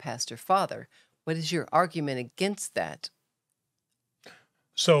calling the pastor father. What is your argument against that?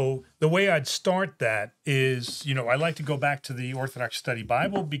 So the way I'd start that is, I like to go back to the Orthodox Study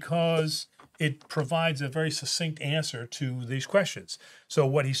Bible because it provides a very succinct answer to these questions. So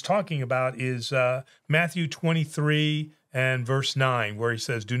what he's talking about is Matthew 23 and verse 9, where he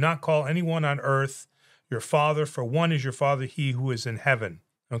says, do not call anyone on earth your father, for one is your father, he who is in heaven.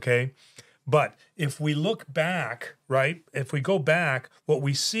 Okay? But if we look back, right, if we go back, what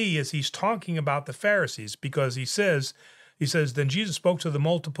we see is he's talking about the Pharisees, because he says, then Jesus spoke to the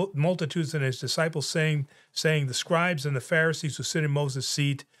multitudes and his disciples, saying, the scribes and the Pharisees who sit in Moses'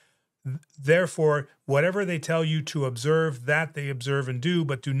 seat, therefore, whatever they tell you to observe, that they observe and do,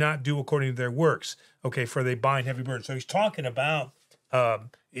 but do not do according to their works. Okay, for they bind heavy burdens. So he's talking about,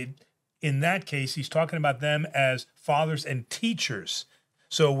 in that case, he's talking about them as fathers and teachers.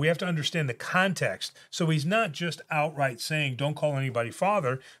 So we have to understand the context. So he's not just outright saying, don't call anybody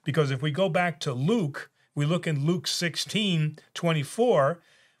father, because if we go back to Luke, we look in Luke 16:24,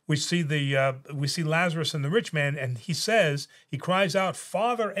 we see Lazarus and the rich man, and he cries out,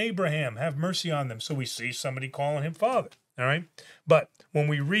 Father Abraham, have mercy on them. So we see somebody calling him father, all right? But when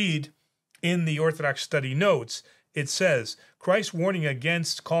we read in the Orthodox study notes, it says, Christ's warning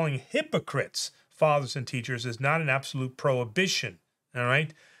against calling hypocrites fathers and teachers is not an absolute prohibition, all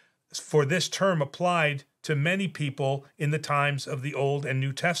right? For this term applied to many people in the times of the Old and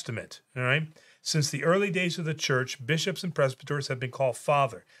New Testament, all right? Since the early days of the church, bishops and presbyters have been called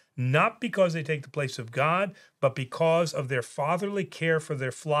father, not because they take the place of God, but because of their fatherly care for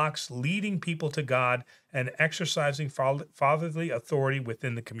their flocks, leading people to God and exercising fatherly authority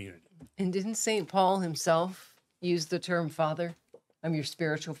within the community. And didn't St. Paul himself use the term father? I'm your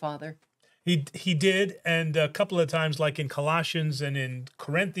spiritual father. He did, and a couple of times, like in Colossians and in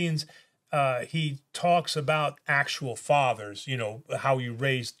Corinthians, he talks about actual fathers, how you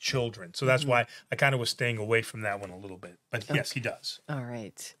raised children. So that's why I kind of was staying away from that one a little bit. But yes, he does. All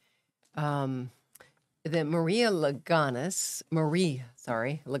right. Then Marie Laganis,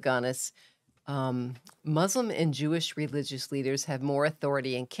 Muslim and Jewish religious leaders have more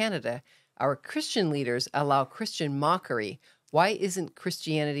authority in Canada. Our Christian leaders allow Christian mockery. Why isn't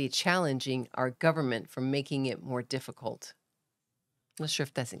Christianity challenging our government from making it more difficult? I'm not sure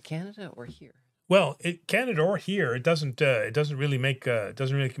if that's in Canada or here. Well, Canada or here, it doesn't really make a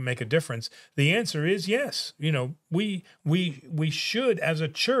difference. The answer is yes. We should, as a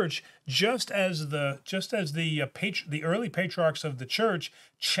church, just as the early patriarchs of the church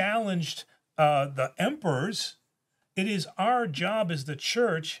challenged the emperors. It is our job as the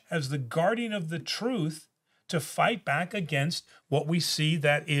church, as the guardian of the truth, to fight back against what we see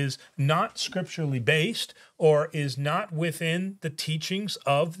that is not scripturally based or is not within the teachings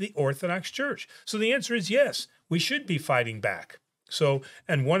of the Orthodox Church. So the answer is yes, we should be fighting back. So,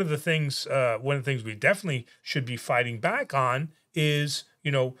 and one of the things we definitely should be fighting back on is,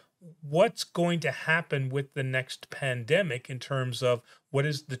 what's going to happen with the next pandemic in terms of what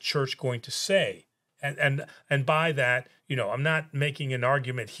is the church going to say? And by that, I'm not making an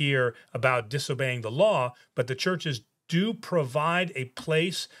argument here about disobeying the law, but the churches do provide a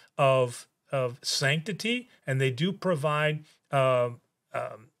place of sanctity, and they do provide a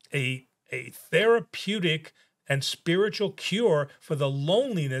therapeutic and spiritual cure for the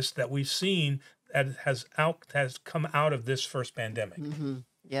loneliness that we've seen that has come out of this first pandemic. Mm-hmm.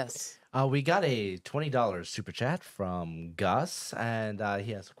 Yes. We got a $20 super chat from Gus, and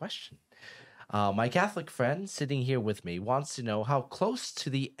he has a question. My Catholic friend sitting here with me wants to know how close to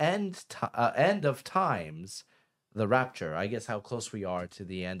the end of times, the rapture. I guess how close we are to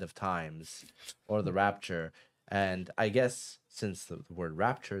the end of times or the rapture. And I guess since the word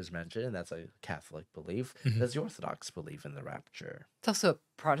rapture is mentioned, and that's a Catholic belief, does the Orthodox believe in the rapture? It's also a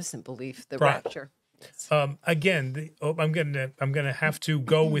Protestant belief, the rapture. Again, I'm gonna have to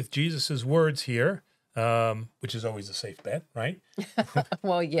go with Jesus's words here, which is always a safe bet, right?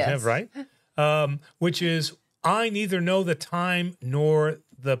 Well, yes. Right. Which is, I neither know the time nor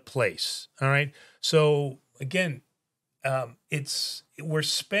the place. All right. So again, we're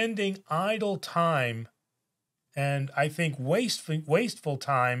spending idle time, and I think wasteful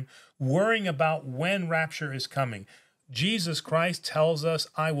time worrying about when rapture is coming. Jesus Christ tells us,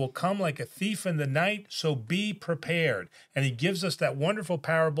 I will come like a thief in the night, so be prepared. And he gives us that wonderful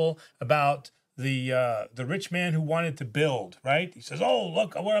parable about the rich man who wanted to build, right? He says, oh,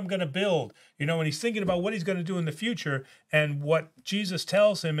 look what I'm going to build, and he's thinking about what he's going to do in the future. And what Jesus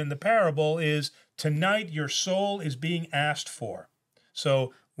tells him in the parable is, tonight your soul is being asked for.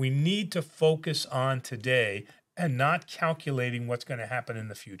 So we need to focus on today and not calculating what's going to happen in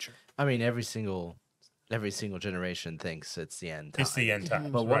the future. I mean, every single generation thinks it's the end time. It's the end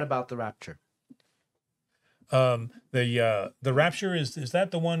time. But what about the rapture? The rapture is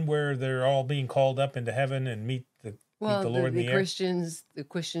that the one where they're all being called up into heaven and meet the Lord in the air? The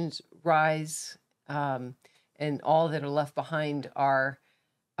Christians rise, and all that are left behind are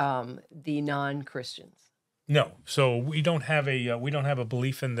the non-Christians. No, so we don't have a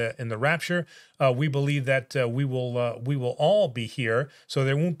belief in the rapture. We believe that we will all be here. So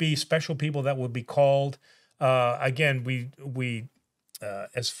there won't be special people that will be called. Again, we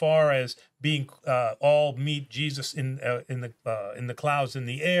as far as being all meet Jesus in the clouds in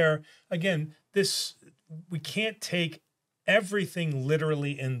the air. Again, we can't take everything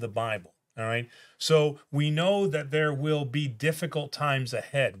literally in the Bible. All right. So we know that there will be difficult times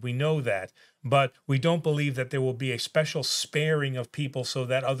ahead. We know that, but we don't believe that there will be a special sparing of people so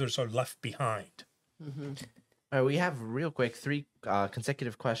that others are left behind. Mm-hmm. All right, we have real quick 3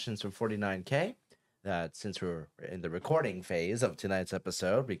 consecutive questions from 49K. That since we're in the recording phase of tonight's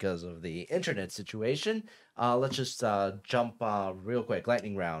episode because of the internet situation, let's just jump real quick,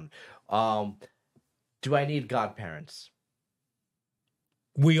 lightning round. Do I need godparents?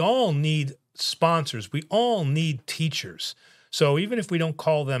 We all need sponsors. We all need teachers. So even if we don't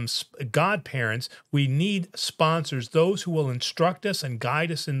call them godparents, we need sponsors, those who will instruct us and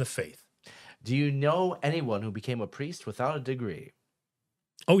guide us in the faith. Do you know anyone who became a priest without a degree?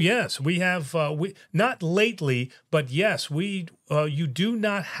 Oh yes, we have. We not lately, but yes, you do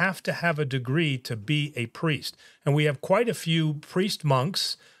not have to have a degree to be a priest, and we have quite a few priest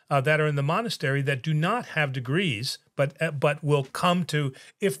monks that are in the monastery that do not have degrees, but will come to,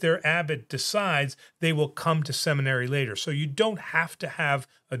 if their abbot decides, they will come to seminary later. So you don't have to have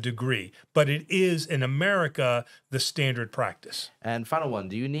a degree, but it is in America the standard practice. And final one,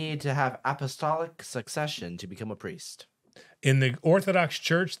 do you need to have apostolic succession to become a priest? In the Orthodox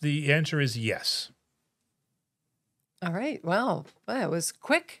Church, the answer is yes. All right. Wow. That was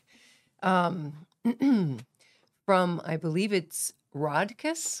quick. From, I believe it's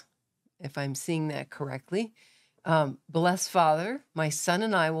Rodkus, if I'm seeing that correctly. Blessed Father, my son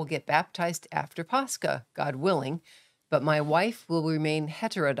and I will get baptized after Pascha, God willing, but my wife will remain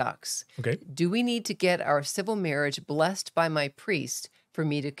heterodox. Okay. Do we need to get our civil marriage blessed by my priest for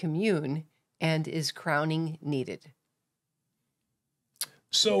me to commune, and is crowning needed?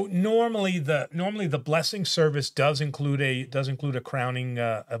 So normally the blessing service does include a crowning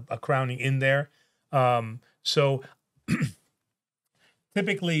in there. So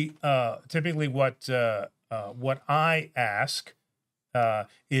typically what I ask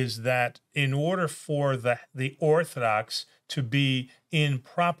is that in order for the Orthodox to be in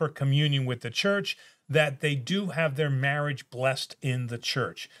proper communion with the church, that they do have their marriage blessed in the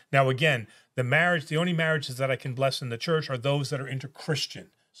church. Now, again, the only marriages that I can bless in the church are those that are inter-Christian.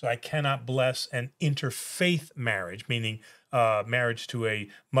 So I cannot bless an interfaith marriage, meaning marriage to a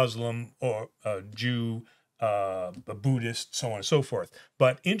Muslim or a Jew, a Buddhist, so on and so forth.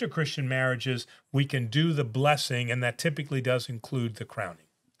 But inter-Christian marriages, we can do the blessing, and that typically does include the crowning.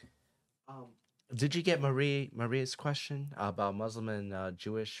 Did you get Maria's question about Muslim and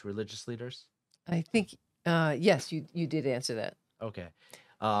Jewish religious leaders? I think, yes, you did answer that. Okay.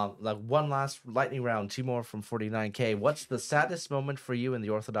 Like one last lightning round, 2 more from 49K. What's the saddest moment for you in the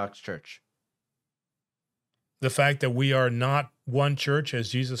Orthodox Church? The fact that we are not one church as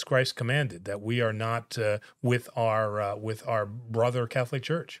Jesus Christ commanded, that we are not with our brother Catholic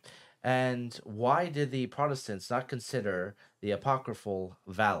Church. And why did the Protestants not consider the apocryphal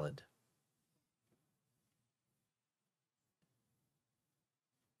valid?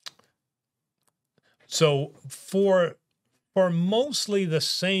 So for mostly the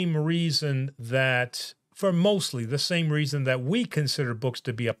same reason that we consider books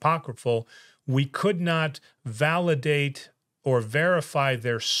to be apocryphal, we could not validate or verify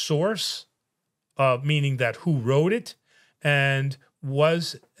their source, meaning that who wrote it, and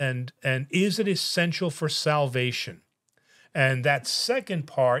is it essential for salvation? And that second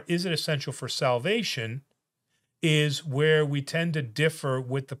part, is it essential for salvation, is where we tend to differ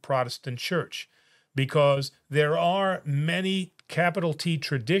with the Protestant Church, because there are many capital T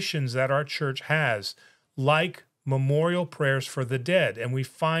traditions that our church has, like memorial prayers for the dead, and we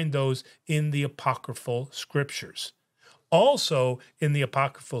find those in the apocryphal scriptures. Also, in the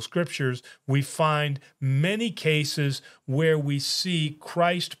apocryphal scriptures, we find many cases where we see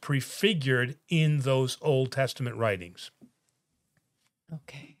Christ prefigured in those Old Testament writings.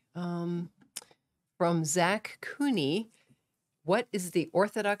 Okay. From Zach Cooney, what is the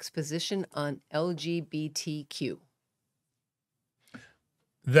Orthodox position on LGBTQ?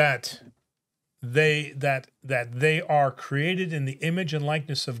 That they are created in the image and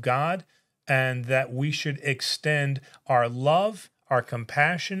likeness of God, and that we should extend our love, our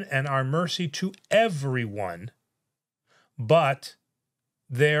compassion, and our mercy to everyone. But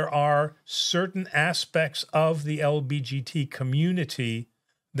there are certain aspects of the LGBT community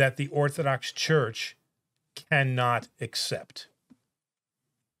that the Orthodox Church cannot accept.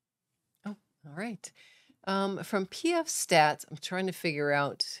 Oh, all right. From PF Stats, I'm trying to figure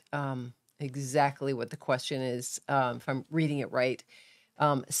out exactly what the question is, if I'm reading it right.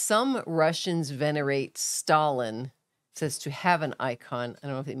 Some Russians venerate Stalin, says to have an icon. I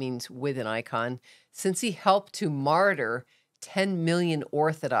don't know if it means with an icon, since he helped to martyr 10 million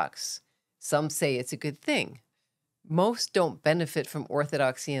Orthodox. Some say it's a good thing. Most don't benefit from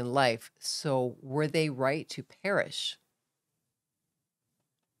orthodoxy in life, so were they right to perish?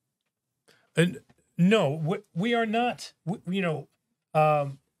 And no, we are not. We are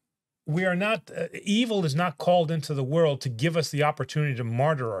not. Evil is not called into the world to give us the opportunity to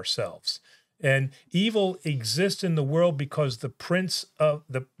martyr ourselves. And evil exists in the world because the prince of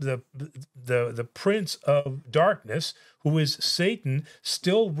the prince of darkness, who is Satan,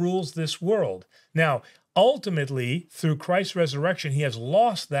 still rules this world. Now, ultimately, through Christ's resurrection, he has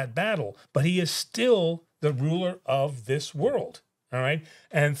lost that battle, but he is still the ruler of this world. All right.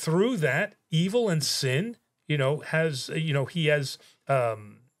 And through that, evil and sin, he has,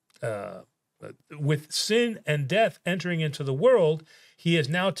 with sin and death entering into the world, he has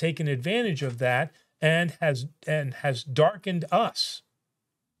now taken advantage of that and has darkened us.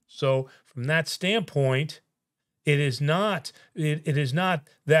 So from that standpoint, it is not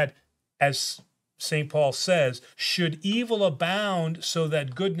that, as St. Paul says, should evil abound so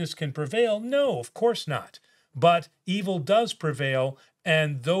that goodness can prevail? No, of course not. But evil does prevail,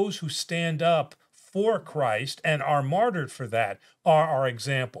 and those who stand up for Christ and are martyred for that are our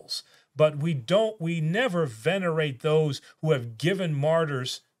examples. But we never venerate those who have given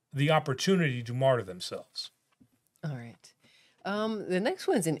martyrs the opportunity to martyr themselves. All right. The next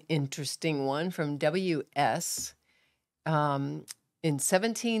one's an interesting one from W.S. In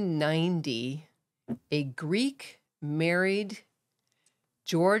 1790, a Greek married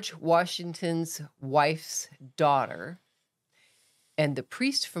George Washington's wife's daughter, and the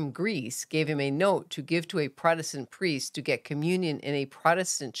priest from Greece gave him a note to give to a Protestant priest to get communion in a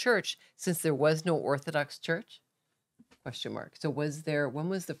Protestant church, since there was no Orthodox church? Question mark. So when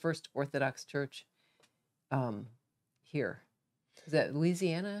was the first Orthodox church here? Is that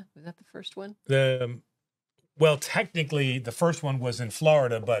Louisiana? Was that the first one? Well, technically, the first one was in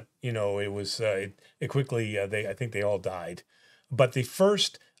Florida, but it was it quickly. I think they all died. But the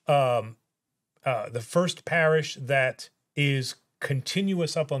first parish that is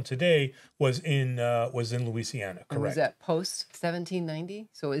continuous up on today was in Louisiana. Correct. And was that post 1790?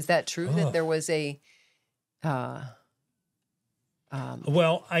 So is that true that there was a? Well,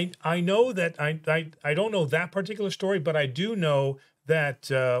 I know that I don't know that particular story, but I do know that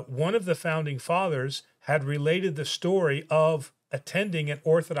one of the founding fathers had related the story of attending an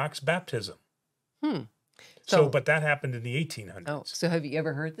Orthodox baptism. But that happened in the 1800s. Oh, so have you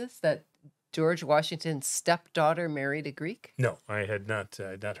ever heard this? That George Washington's stepdaughter married a Greek? No, I had not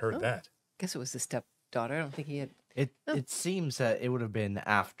heard that. I guess it was the stepdaughter. I don't think he had. It seems that it would have been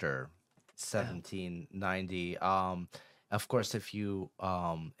after 1790. Of course, if you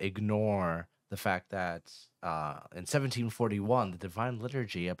ignore the fact that in 1741, the Divine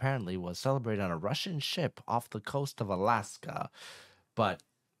Liturgy apparently was celebrated on a Russian ship off the coast of Alaska. But,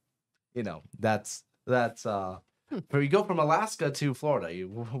 that's where you go from Alaska to Florida,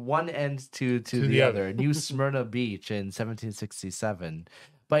 one end to the other. New Smyrna Beach in 1767.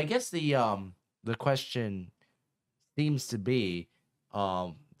 But I guess the question seems to be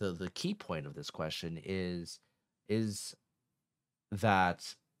the key point of this question is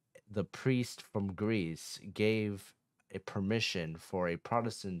that the priest from Greece gave a permission for a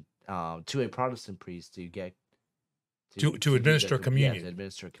Protestant to a Protestant priest to get to administer communion. To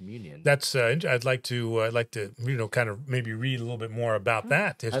administer communion. That's I'd like to kind of maybe read a little bit more about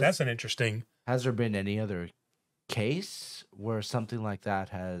that. That's an interesting. Has there been any other case where something like that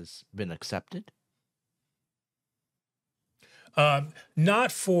has been accepted?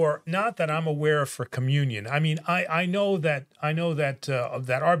 Not that I'm aware of for communion. I mean, I know that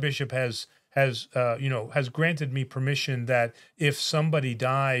that our bishop has granted me permission that if somebody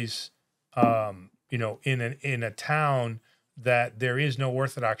dies, in a town that there is no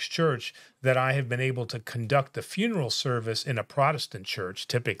Orthodox church, that I have been able to conduct the funeral service in a Protestant church,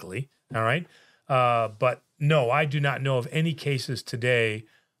 typically. All right, but no, I do not know of any cases today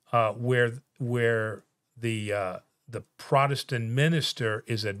where the Protestant minister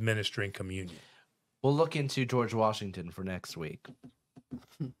is administering communion. We'll look into George Washington for next week.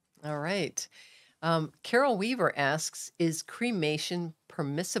 All right. Carol Weaver asks, is cremation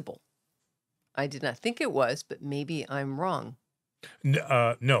permissible? I did not think it was, but maybe I'm wrong.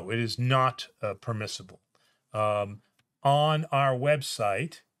 No, it is not permissible. On our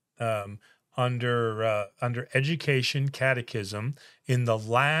website, under Education Catechism, in the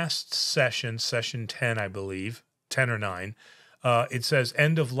last session 10, I believe, 10 or 9, it says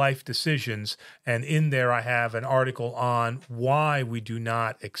end of life decisions, and in there I have an article on why we do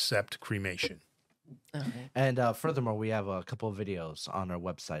not accept cremation. Okay. And furthermore, we have a couple of videos on our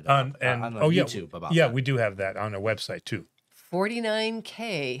website on YouTube about that. We do have that on our website too.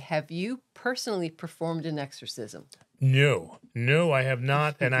 49K, have you personally performed an exorcism? No, I have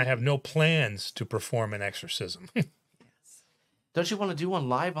not, and I have no plans to perform an exorcism. Yes. Don't you want to do one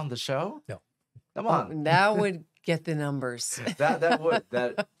live on the show? No. Come on. Oh, that would get the numbers.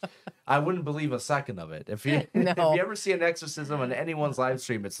 that I wouldn't believe a second of it. If you ever see an exorcism on anyone's live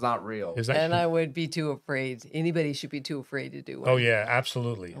stream, it's not real. And I would be too afraid. Anybody should be too afraid to do one. Oh yeah,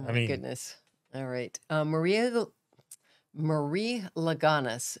 absolutely. Oh my goodness. All right. Marie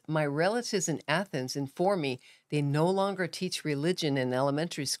Laganas, my relatives in Athens inform me they no longer teach religion in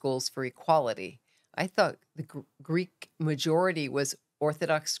elementary schools for equality. I thought the Greek majority was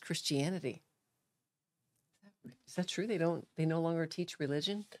Orthodox Christianity. Is that true? They no longer teach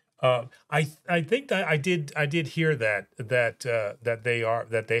religion? I think that I did hear that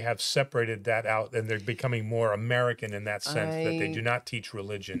they have separated that out and they're becoming more American in that sense that they do not teach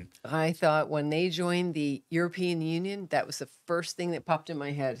religion. I thought when they joined the European Union, that was the first thing that popped in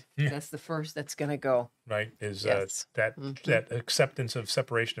my head. That's the first that's going to go. Right? Is Yes. that acceptance of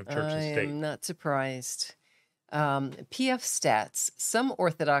separation of church I and state? am not surprised. PF stats. Some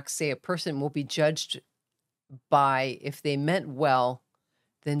Orthodox say a person will be judged by if they meant well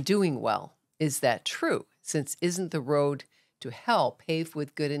than doing well. Is that true? Since isn't the road to hell paved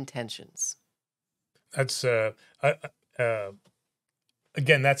with good intentions? That's again,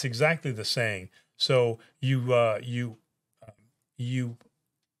 that's exactly the saying. So you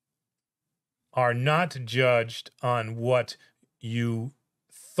are not judged on what you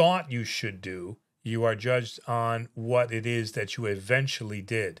thought you should do. You are judged on what it is that you eventually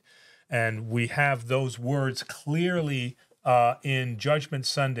did. And we have those words clearly in Judgment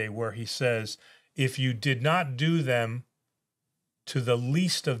Sunday, where he says, if you did not do them to the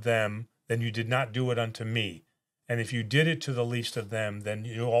least of them, then you did not do it unto me. And if you did it to the least of them, then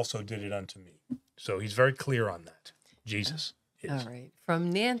you also did it unto me. So he's very clear on that. Jesus is. All right.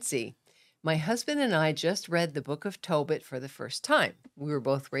 From Nancy. My husband and I just read the book of Tobit for the first time. We were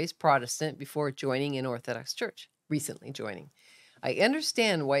both raised Protestant before joining an Orthodox church, recently joining. I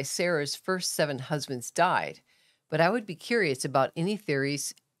understand why Sarah's first 7 husbands died, but I would be curious about any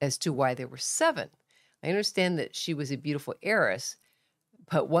theories as to why there were 7. I understand that she was a beautiful heiress,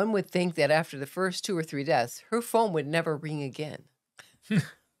 but one would think that after the first 2 or 3 deaths, her phone would never ring again.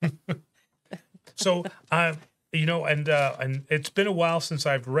 So, and it's been a while since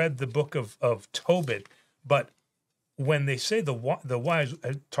I've read the book of Tobit, but when they say the wives,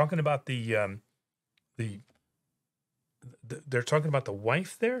 talking about they're talking about the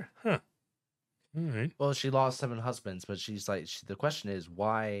wife there, huh? All right. Well, she lost 7 husbands, but she's like, the question is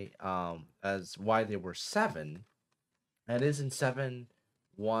why, why there were 7, and isn't 7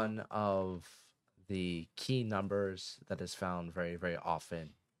 one of the key numbers that is found very, very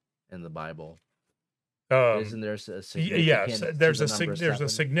often in the Bible? Isn't there a significance? Yes, there's to a the number there's 7? a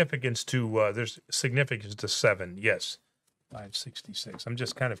significance to there's significance to 7. Yes, 566. I'm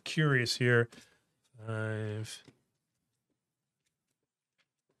just kind of curious here. 5.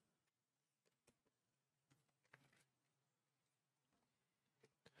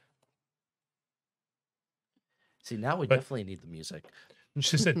 See, now we But- definitely need the music.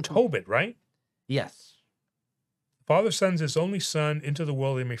 She said Tobit, right? Yes. Father sends his only son into the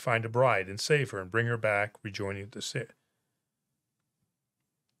world, he may find a bride and save her and bring her back, rejoining the sin.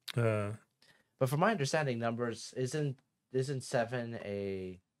 But from my understanding, numbers isn't 7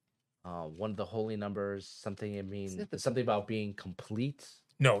 a one of the holy numbers? Something it means Isn't it something about being complete.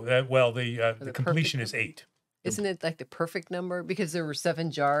 No, the the completion perfect is 8. Isn't it like the perfect number? Because there were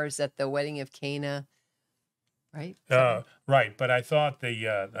 7 jars at the wedding of Cana, right? Right, but I thought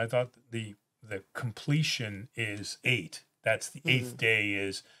the completion is 8. That's the 8th day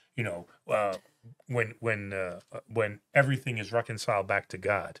is when everything is reconciled back to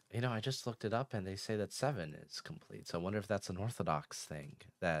God. I just looked it up and they say that 7 is complete. So I wonder if that's an Orthodox thing,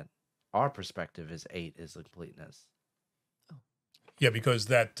 that our perspective is 8 is the completeness. Yeah, because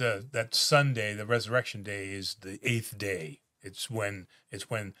that Sunday, the resurrection day, is the 8th day. It's when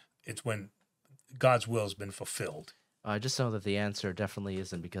God's will has been fulfilled. I just know that the answer definitely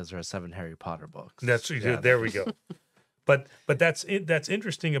isn't because there are 7 Harry Potter books. There we go. But that's it. That's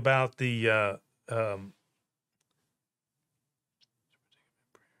interesting about the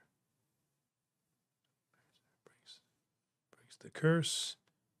breaks the curse.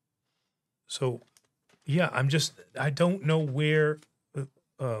 So, yeah, I don't know where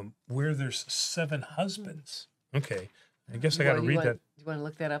there's 7 husbands. Okay, I guess I got to read that. You want to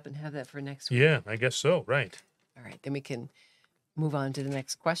look that up and have that for next week? Yeah, I guess so. Right. All right, then we can move on to the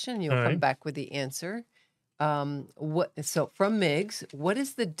next question. You'll All come right. back with the answer. So from Miggs, what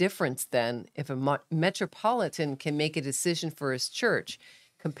is the difference then if a metropolitan can make a decision for his church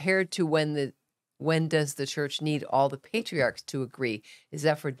compared to when does the church need all the patriarchs to agree? Is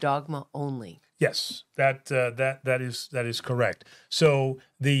that for dogma only? Yes, that is correct. So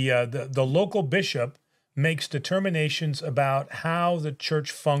the local bishop makes determinations about how the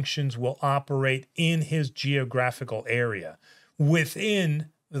church functions will operate in his geographical area within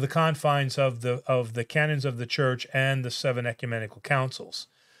the confines of the canons of the church and the 7 ecumenical councils.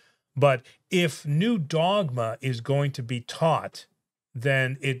 But if new dogma is going to be taught,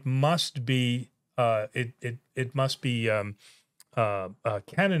 then it must be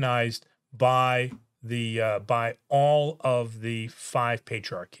canonized by all of the 5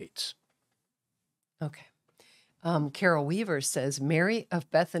 patriarchates. Okay. Carol Weaver says Mary of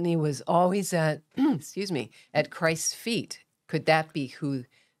Bethany was always at, excuse me, at Christ's feet. Could that be who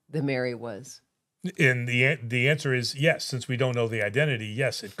the Mary was? And the answer is yes. Since we don't know the identity,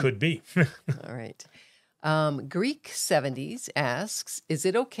 yes, it could be. All right. Greek 70s asks, is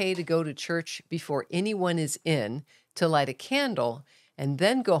it okay to go to church before anyone is in to light a candle and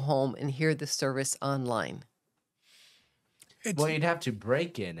then go home and hear the service online? Well, you'd have to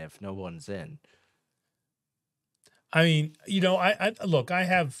break in if no one's in. I mean, I look, I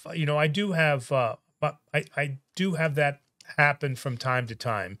have, I do have, but I do have that happen from time to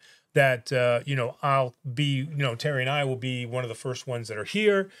time that, I'll be, Terry and I will be one of the first ones that are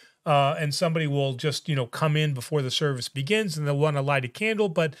here. And somebody will just, come in before the service begins and they'll want to light a candle,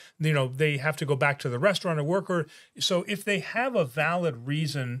 but, they have to go back to the restaurant or work. So if they have a valid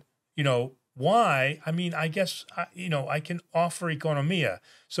reason, why, I mean, I guess, I can offer economia.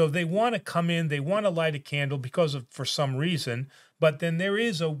 So they want to come in, they want to light a candle for some reason, but then there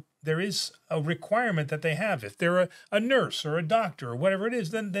is a requirement that they have. If they're a nurse or a doctor or whatever it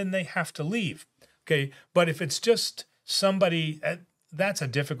is, then they have to leave. Okay. But if it's just somebody, that's a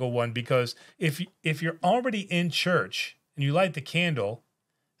difficult one, because if you're already in church and you light the candle,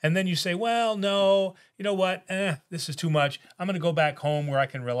 and then you say, well, no, you know what? This is too much. I'm going to go back home where I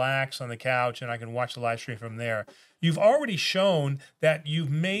can relax on the couch and I can watch the live stream from there. You've already shown that you've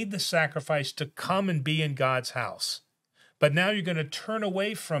made the sacrifice to come and be in God's house. But now you're going to turn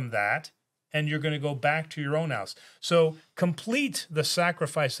away from that and you're going to go back to your own house. So complete the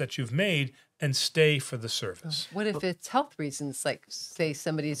sacrifice that you've made and stay for the service. What if it's health reasons? Like, say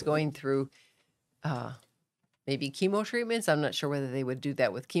somebody's going through maybe chemo treatments. I'm not sure whether they would do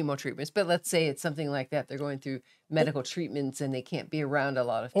that with chemo treatments, but let's say it's something like that. They're going through medical treatments and they can't be around a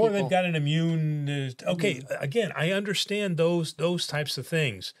lot of people. Or they've got an immune. Okay, again, I understand those types of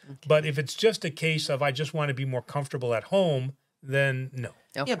things. Okay. But if it's just a case of I just want to be more comfortable at home, then no.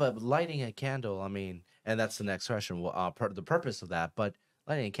 Okay. Yeah, but lighting a candle, I mean, and that's the next question, the purpose of that, but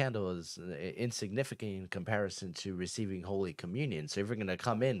lighting a candle is insignificant in comparison to receiving Holy Communion. So if you're going to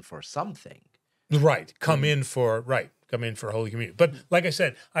come in for something. Right. Come in for Holy Communion. But like I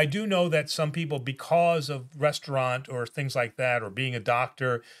said, I do know that some people, because of restaurant or things like that, or being a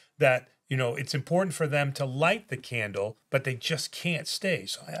doctor, that, it's important for them to light the candle, but they just can't stay.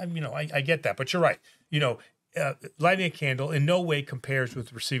 So I get that, but you're right. Lighting a candle in no way compares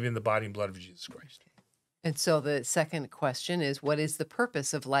with receiving the body and blood of Jesus Christ. And so the second question is, what is the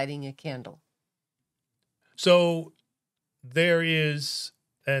purpose of lighting a candle? So there is,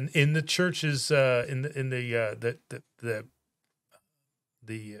 and in the churches, the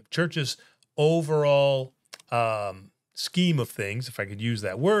church's overall scheme of things, if I could use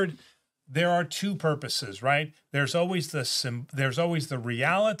that word, there are two purposes, right? There's always the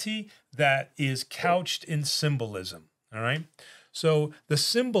reality that is couched in symbolism. All right. So the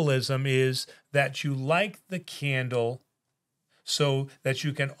symbolism is that you light the candle so that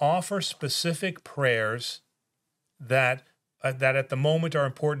you can offer specific prayers that at the moment are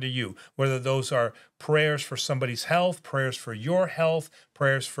important to you, whether those are prayers for somebody's health, prayers for your health,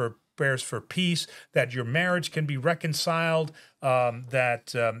 prayers for peace, that your marriage can be reconciled,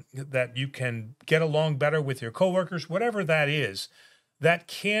 that you can get along better with your coworkers, whatever that is. That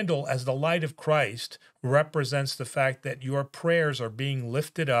candle, as the light of Christ, represents the fact that your prayers are being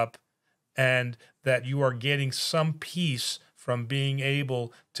lifted up and that you are getting some peace from being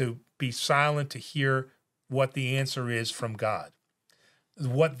able to be silent to hear what the answer is from God.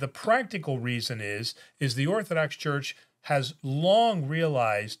 What the practical reason is the Orthodox Church has long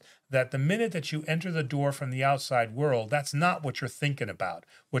realized that the minute that you enter the door from the outside world, that's not what you're thinking about.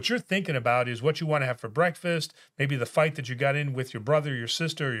 What you're thinking about is what you want to have for breakfast, maybe the fight that you got in with your brother, your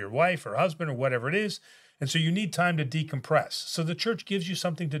sister, or your wife or husband or whatever it is. And so you need time to decompress. So the church gives you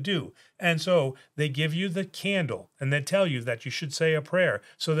something to do. And so they give you the candle and they tell you that you should say a prayer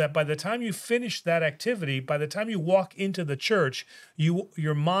so that by the time you finish that activity, by the time you walk into the church,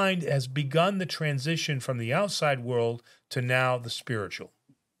 your mind has begun the transition from the outside world to now the spiritual.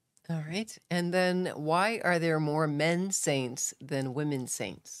 All right. And then why are there more men saints than women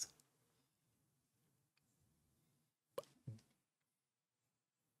saints?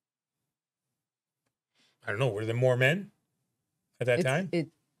 I don't know. Were there more men at that time?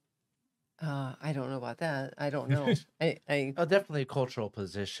 I don't know about that. I don't know. Definitely cultural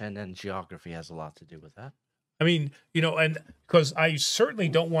position and geography has a lot to do with that. I mean, and because I certainly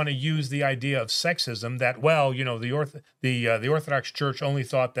don't want to use the idea of sexism that, well, the Orthodox Church only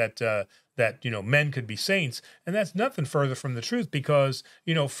thought that men could be saints, and that's nothing further from the truth. Because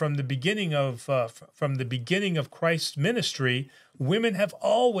from the beginning of Christ's ministry, women have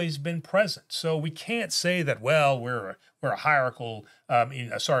always been present. So we can't say that, well, we're a hierarchical,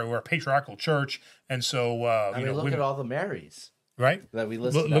 we're a patriarchal church, and so I mean, look women, at all the Marys right? that we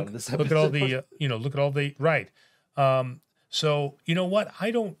Look, listed out in this look at all episode. the look at all the right. So you know what?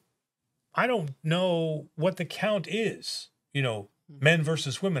 I don't know what the count is. Men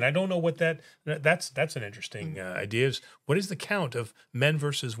versus women. I don't know what that's an interesting idea. Is what is the count of men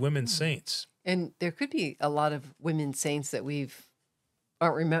versus women saints? And there could be a lot of women saints that we're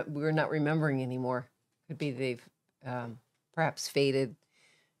not remembering anymore. Could be they've perhaps faded.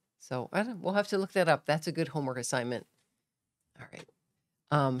 So we'll have to look that up. That's a good homework assignment. All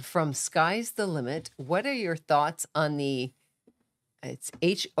right. From Sky's the Limit, what are your thoughts on it's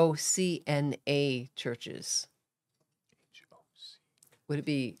HOCNA churches? Would it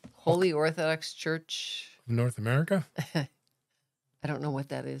be Holy Orthodox Church? North America? I don't know what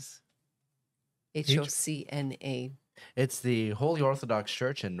that is. HOCNA. It's the Holy Orthodox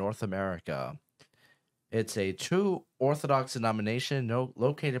Church in North America. It's a true Orthodox denomination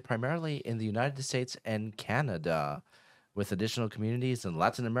located primarily in the United States and Canada, with additional communities in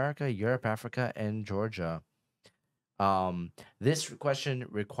Latin America, Europe, Africa, and Georgia. This question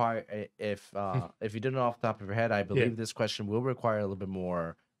if you didn't know off the top of your head, I believe this question will require a little bit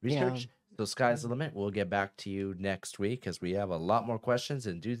more research. So sky's the limit. We'll get back to you next week because we have a lot more questions,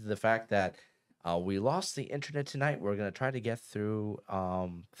 and due to the fact that we lost the internet tonight, we're gonna try to get through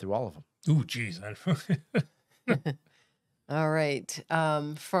all of them. Ooh, geez. All right.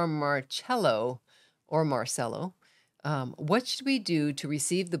 From Marcello, what should we do to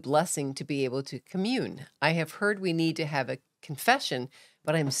receive the blessing to be able to commune? I have heard we need to have a confession,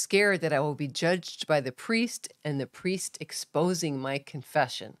 but I'm scared that I will be judged by the priest and the priest exposing my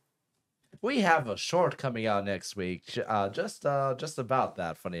confession. We have a short coming out next week, just about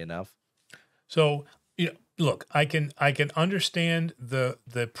that. Funny enough. So, look, I can understand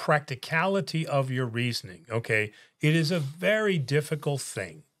the practicality of your reasoning. Okay, it is a very difficult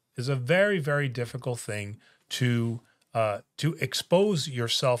thing. It's a very, very difficult thing to expose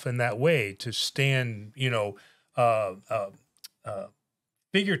yourself in that way, to stand,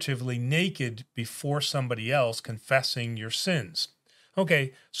 figuratively naked before somebody else, confessing your sins.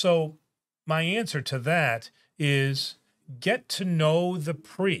 Okay, so my answer to that is get to know the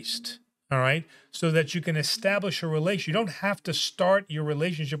priest. All right, so that you can establish a relation. You don't have to start your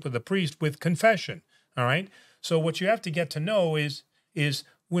relationship with the priest with confession. All right, so what you have to get to know is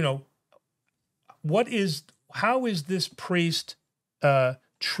how is this priest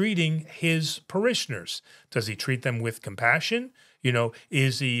treating his parishioners? Does he treat them with compassion?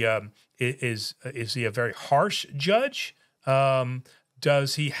 Is he a very harsh judge?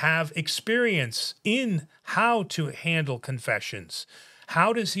 Does he have experience in how to handle confessions?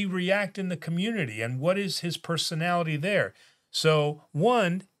 How does he react in the community, and what is his personality there? So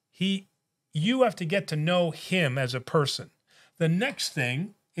one, you have to get to know him as a person. The next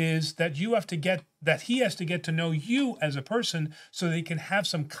thing is that he has to get to know you as a person so that he can have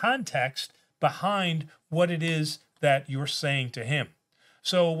some context behind what it is that you're saying to him.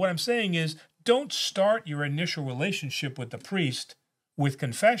 So what I'm saying is, don't start your initial relationship with the priest with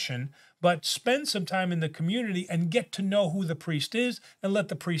confession, but spend some time in the community and get to know who the priest is, and let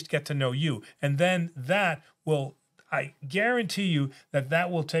the priest get to know you. And then I guarantee you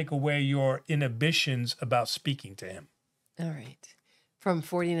that will take away your inhibitions about speaking to him. All right. From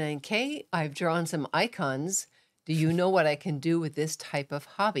 49K, I've drawn some icons. Do you know what I can do with this type of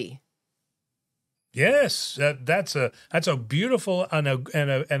hobby? Yes, that's a beautiful and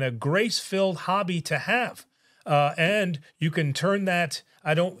a grace-filled hobby to have. And you can turn that.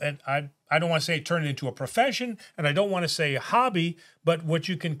 I don't want to say turn it into a profession, and I don't want to say a hobby, but what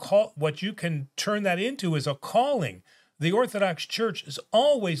you can turn that into is a calling. The Orthodox Church is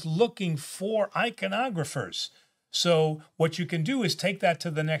always looking for iconographers. So what you can do is take that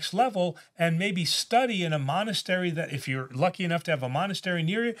to the next level and maybe study in a monastery. That if you're lucky enough to have a monastery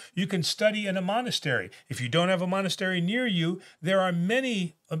near you, you can study in a monastery. If you don't have a monastery near you, there are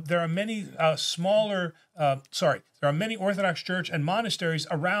many Orthodox church and monasteries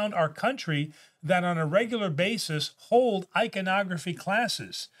around our country that on a regular basis hold iconography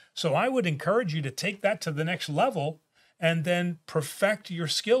classes. So I would encourage you to take that to the next level and then perfect your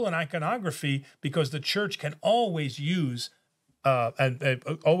skill in iconography, because the church can always use a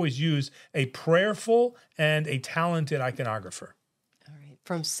prayerful and a talented iconographer. All right.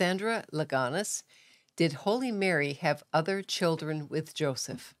 From Sandra Laganas, Did Holy Mary have other children with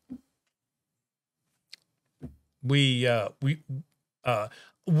Joseph? The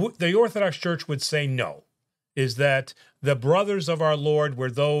Orthodox Church would say no, is that the brothers of our Lord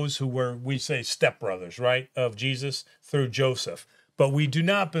were those who were, we say, stepbrothers, right, of Jesus through Joseph. But we do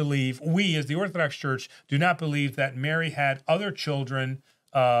not believe, we as the Orthodox Church do not believe that Mary had other children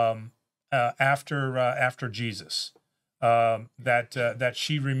after Jesus, that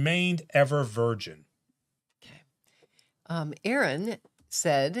she remained ever virgin. Aaron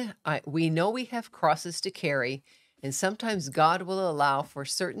said, we know we have crosses to carry, and sometimes God will allow for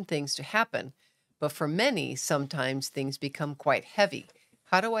certain things to happen. But for many, sometimes things become quite heavy.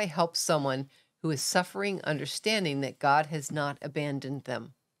 How do I help someone who is suffering, understanding that God has not abandoned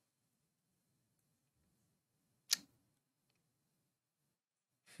them?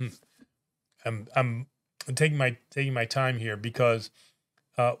 I'm taking my time here because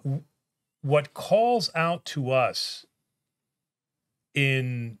what calls out to us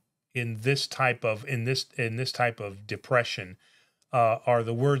in this type of depression are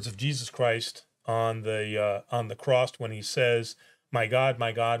the words of Jesus Christ on the cross when he says, my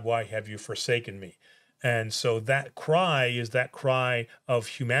God, why have you forsaken me?" And so that cry is that cry of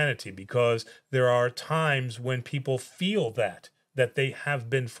humanity, because there are times when people feel that they have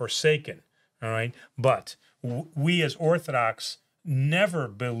been forsaken. All right, but we as Orthodox never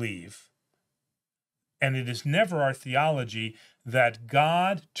believe, and it is never our theology, that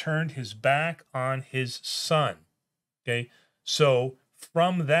God turned his back on his son. Okay, so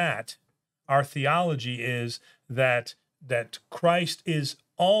from that, our theology is that Christ is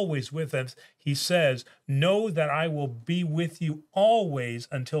always with us. He says, "Know that I will be with you always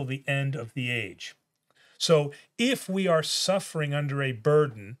until the end of the age." So if we are suffering under a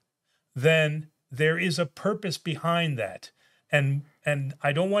burden, then there is a purpose behind that. And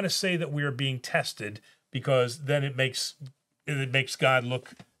I don't want to say that we are being tested, because then it makes God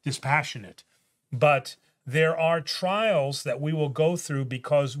look dispassionate. But there are trials that we will go through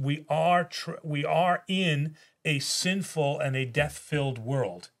because we are in a sinful and a death-filled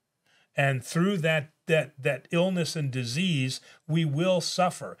world. And through that illness and disease, we will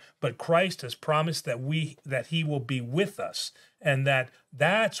suffer. But Christ has promised that he will be with us, and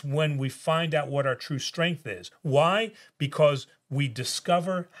that's when we find out what our true strength is. Why? Because we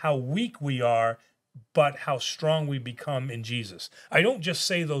discover how weak we are, but how strong we become in Jesus. I don't just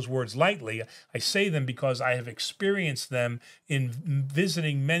say those words lightly. I say them because I have experienced them in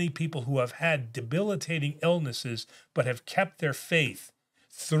visiting many people who have had debilitating illnesses, but have kept their faith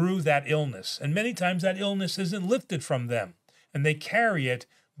through that illness. And many times that illness isn't lifted from them, and they carry it,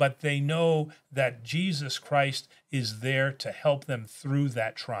 but they know that Jesus Christ is there to help them through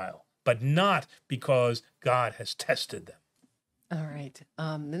that trial, but not because God has tested them. All right.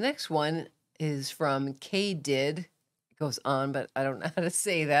 The next one is from K Did. It goes on, but I don't know how to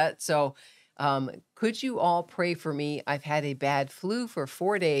say that. So could you all pray for me? I've had a bad flu for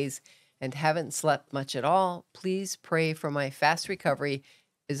 4 days and haven't slept much at all. Please pray for my fast recovery,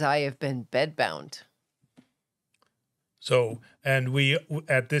 as I have been bedbound. So, and we,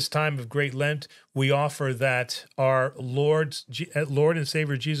 at this time of Great Lent, we offer that our Lord and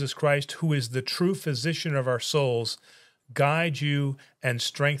Savior Jesus Christ, who is the true physician of our souls, guide you and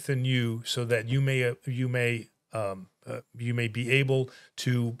strengthen you, so that you may be able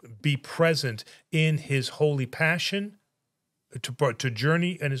to be present in his holy passion, to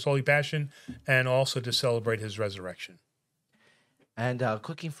journey in his holy passion, and also to celebrate his resurrection. And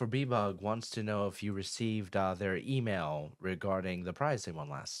Cooking for Bebug wants to know if you received their email regarding the prize they won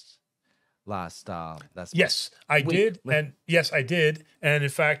last. Yes, I did. And yes, I did. And in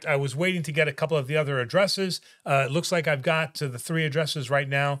fact, I was waiting to get a couple of the other addresses. It looks like I've got the 3 addresses right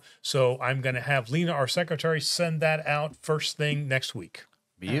now. So I'm going to have Lena, our secretary, send that out first thing next week.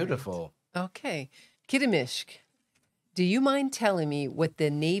 Beautiful. Right. Okay. Kittimish, do you mind telling me what the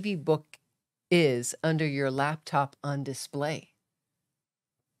Navy book is under your laptop on display?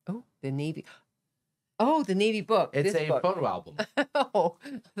 Oh, the Navy. Oh, the Navy book. It's this a book. photo album. Oh, I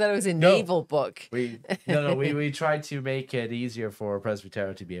thought it was a naval book. We tried to make it easier for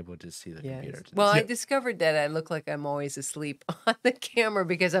Presbyterian to be able to see the computer. Well, I discovered that I look like I'm always asleep on the camera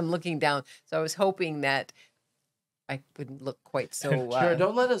because I'm looking down. So I was hoping that I wouldn't look quite so... Sure,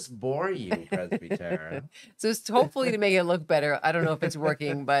 don't let us bore you, Presbyterian. So it's hopefully to make it look better. I don't know if it's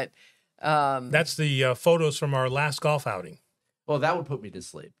working, but... That's the photos from our last golf outing. Well, that would put me to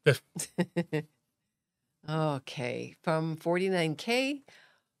sleep. Okay, from 49K,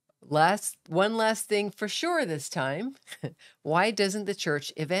 one last thing for sure this time. Why doesn't the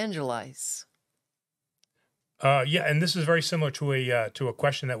church evangelize? Yeah, and this is very similar to a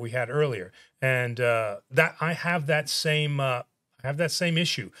question that we had earlier, and that I have that same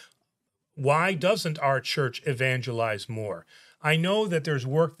issue. Why doesn't our church evangelize more? I know that there's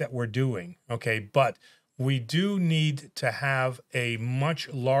work that we're doing, okay, but we do need to have a much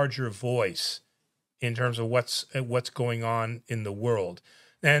larger voice in terms of what's going on in the world.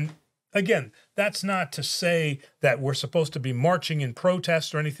 And again, that's not to say that we're supposed to be marching in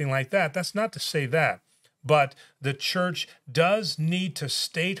protest or anything like that. That's not to say that. But the church does need to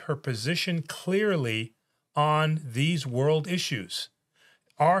state her position clearly on these world issues.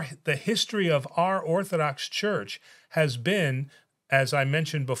 The history of our Orthodox Church has been, as I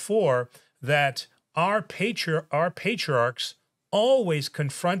mentioned before, that our patriarchs always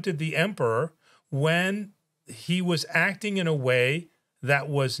confronted the emperor when he was acting in a way that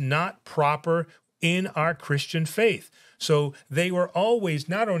was not proper in our Christian faith. So they were always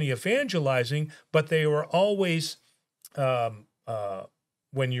not only evangelizing, but they were always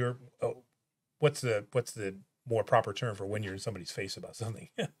when you're what's the more proper term for when you're in somebody's face about something,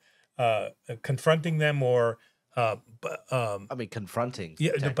 confronting them or I mean, confronting.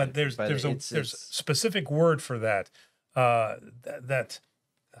 yeah, but there's a specific word for that. Not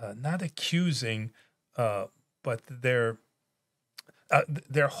accusing, but they're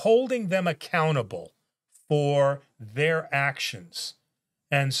holding them accountable for their actions,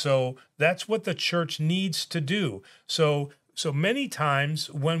 and so that's what the church needs to do. So many times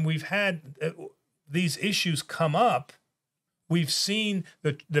when we've had these issues come up, we've seen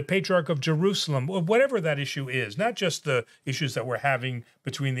the Patriarch of Jerusalem, whatever that issue is, not just the issues that we're having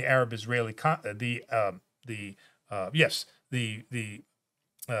between the Arab-Israeli, the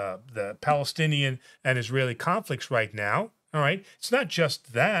Palestinian and Israeli conflicts right now. All right, it's not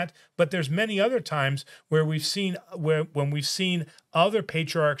just that, but there's many other times where when we've seen other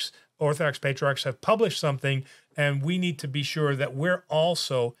patriarchs, Orthodox patriarchs, have published something, and we need to be sure that we're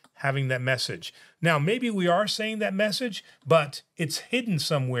also having that message. Now, maybe we are saying that message, but it's hidden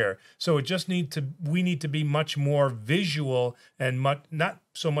somewhere. So we need to be much more visual and not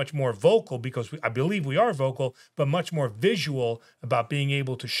so much more vocal, because I believe we are vocal, but much more visual about being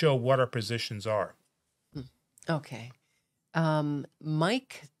able to show what our positions are. Okay.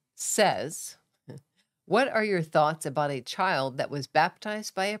 Mike says, what are your thoughts about a child that was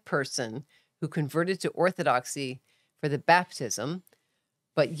baptized by a person who converted to Orthodoxy for the baptism,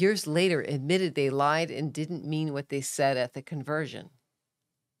 but years later admitted they lied and didn't mean what they said at the conversion?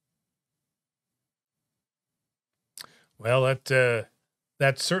 Well,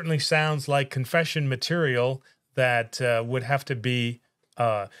 that certainly sounds like confession material that would have to be,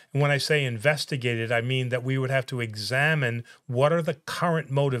 and when I say investigated, I mean that we would have to examine what are the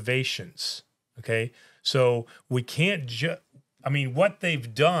current motivations, okay? So we can't what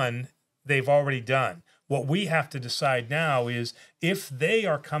they've done, they've already done. What we have to decide now is if they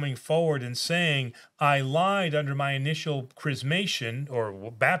are coming forward and saying, I lied under my initial chrismation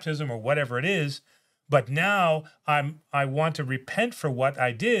or baptism or whatever it is, but now I want to repent for what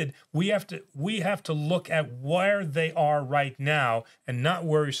I did. We have to look at where they are right now and not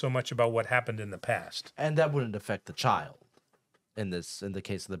worry so much about what happened in the past. And that wouldn't affect the child in the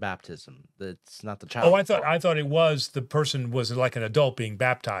case of the baptism. It's not the child. Oh, I thought it was the person was like an adult being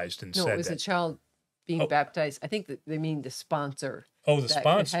baptized and no, said it was that. a child being baptized. I think that they mean the sponsor. Oh, the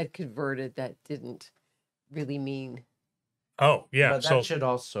sponsor had converted that didn't really mean. Oh, yeah. But that should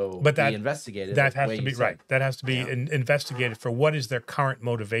also be investigated. That has to be right. That has to be investigated for what is their current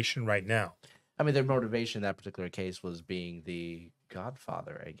motivation right now. I mean, their motivation in that particular case was being the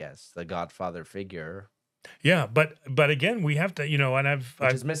godfather, I guess, the godfather figure. Yeah, but again, we have to, and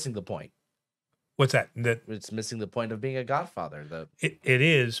Which is missing the point. What's that? It's missing the point of being a godfather. It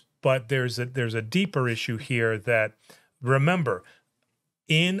is, but there's a deeper issue here that, remember,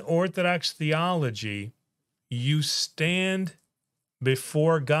 in Orthodox theology, you stand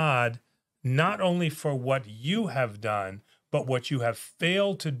before God not only for what you have done, but what you have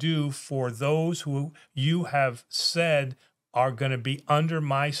failed to do for those who you have said are going to be under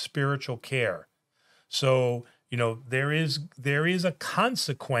my spiritual care. So, there is a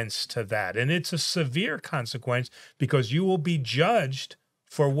consequence to that, and it's a severe consequence because you will be judged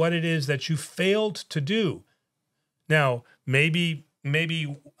for what it is that you failed to do. Now, maybe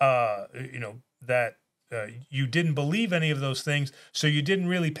that you didn't believe any of those things, so you didn't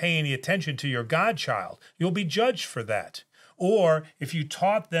really pay any attention to your godchild. You'll be judged for that. Or if you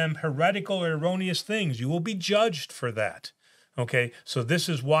taught them heretical or erroneous things, you will be judged for that. Okay, so this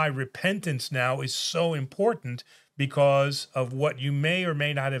is why repentance now is so important, because of what you may or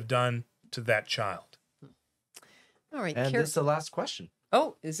may not have done to that child. All right. And this is the last question.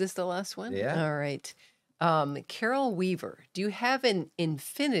 Oh, is this the last one? Yeah. All right. Carol Weaver, do you have an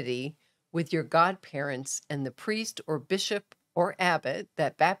infinity with your godparents and the priest or bishop or abbot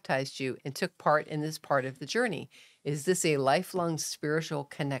that baptized you and took part in this part of the journey? Is this a lifelong spiritual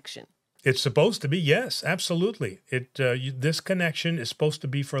connection? It's supposed to be, yes, absolutely. This connection is supposed to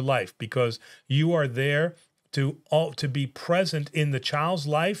be for life because you are there to be present in the child's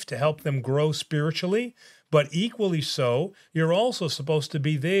life to help them grow spiritually. But equally so, you're also supposed to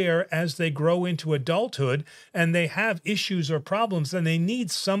be there as they grow into adulthood and they have issues or problems and they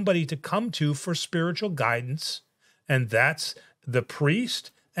need somebody to come to for spiritual guidance. And that's the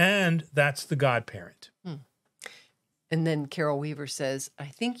priest and that's the godparent. And then Carol Weaver says, I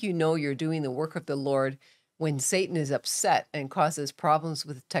think you know you're doing the work of the Lord when Satan is upset and causes problems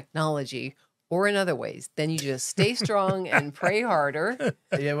with technology or in other ways. Then you just stay strong and pray harder.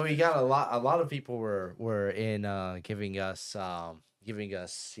 Yeah, well, we got a lot of people were in giving us a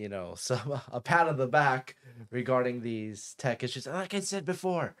pat on the back regarding these tech issues. And like I said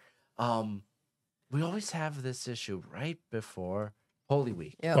before, we always have this issue right before Holy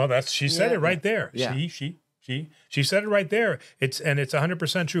Week. Yeah. Well, she said it right there. Yeah. She said it right there. It's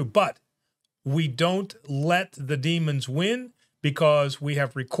 100% true. But we don't let the demons win because we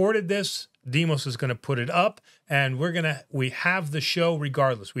have recorded this. Demos is going to put it up, and we have the show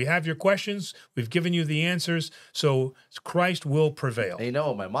regardless. We have your questions. We've given you the answers. So Christ will prevail. And you know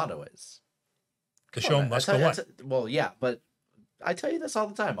what my motto is? The show must go on. Well, yeah, but I tell you this all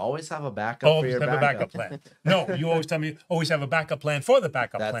the time. Always have a backup for Always your have a backup plan. No, you always tell me always have a backup plan for the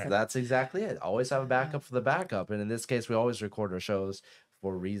backup plan. That's exactly it. Always have a backup for the backup. And in this case, we always record our shows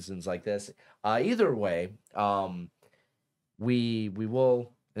for reasons like this. Either way, we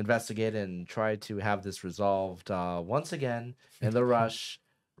will investigate and try to have this resolved once again in the rush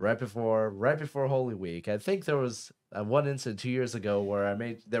right before Holy Week. I think there was one incident 2 years ago where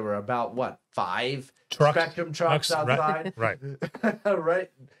there were about 5 Spectrum trucks outside. Right.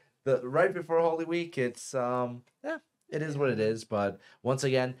 right before Holy Week. It's it is what it is. But once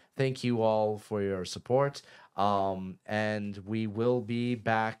again, thank you all for your support. And we will be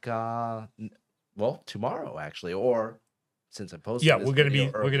back tomorrow actually, or since I posted. Yeah, we're gonna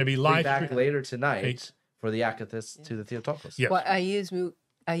be live back later tonight for the Akathis to the Theotokos. Yeah. Well, I use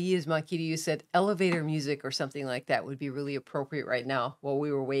Makita, you said elevator music or something like that would be really appropriate right now while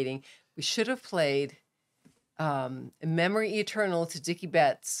we were waiting. We should have played Memory Eternal to Dickie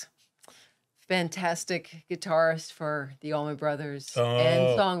Betts, fantastic guitarist for the Allman Brothers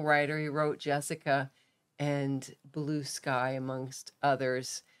and songwriter. He wrote Jessica and Blue Sky, amongst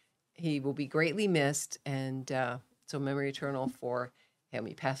others. He will be greatly missed, and so Memory Eternal for him.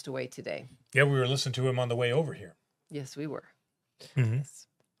 He passed away today. Yeah, we were listening to him on the way over here. Yes, we were. Mm-hmm. Yes.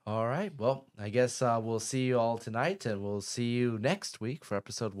 All right. Well, I guess we'll see you all tonight, and we'll see you next week for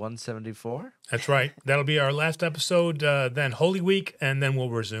episode 174. That's right. That'll be our last episode, then Holy Week, and then we'll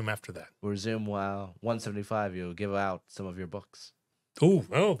resume after that. We'll resume 175. You'll give out some of your books.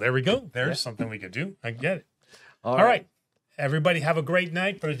 Oh, there we go. There's something we could do. I get it. All right. Everybody have a great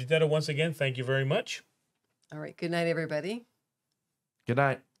night. Presidente, once again, thank you very much. All right. Good night, everybody. Good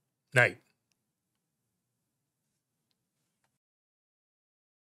night. Night.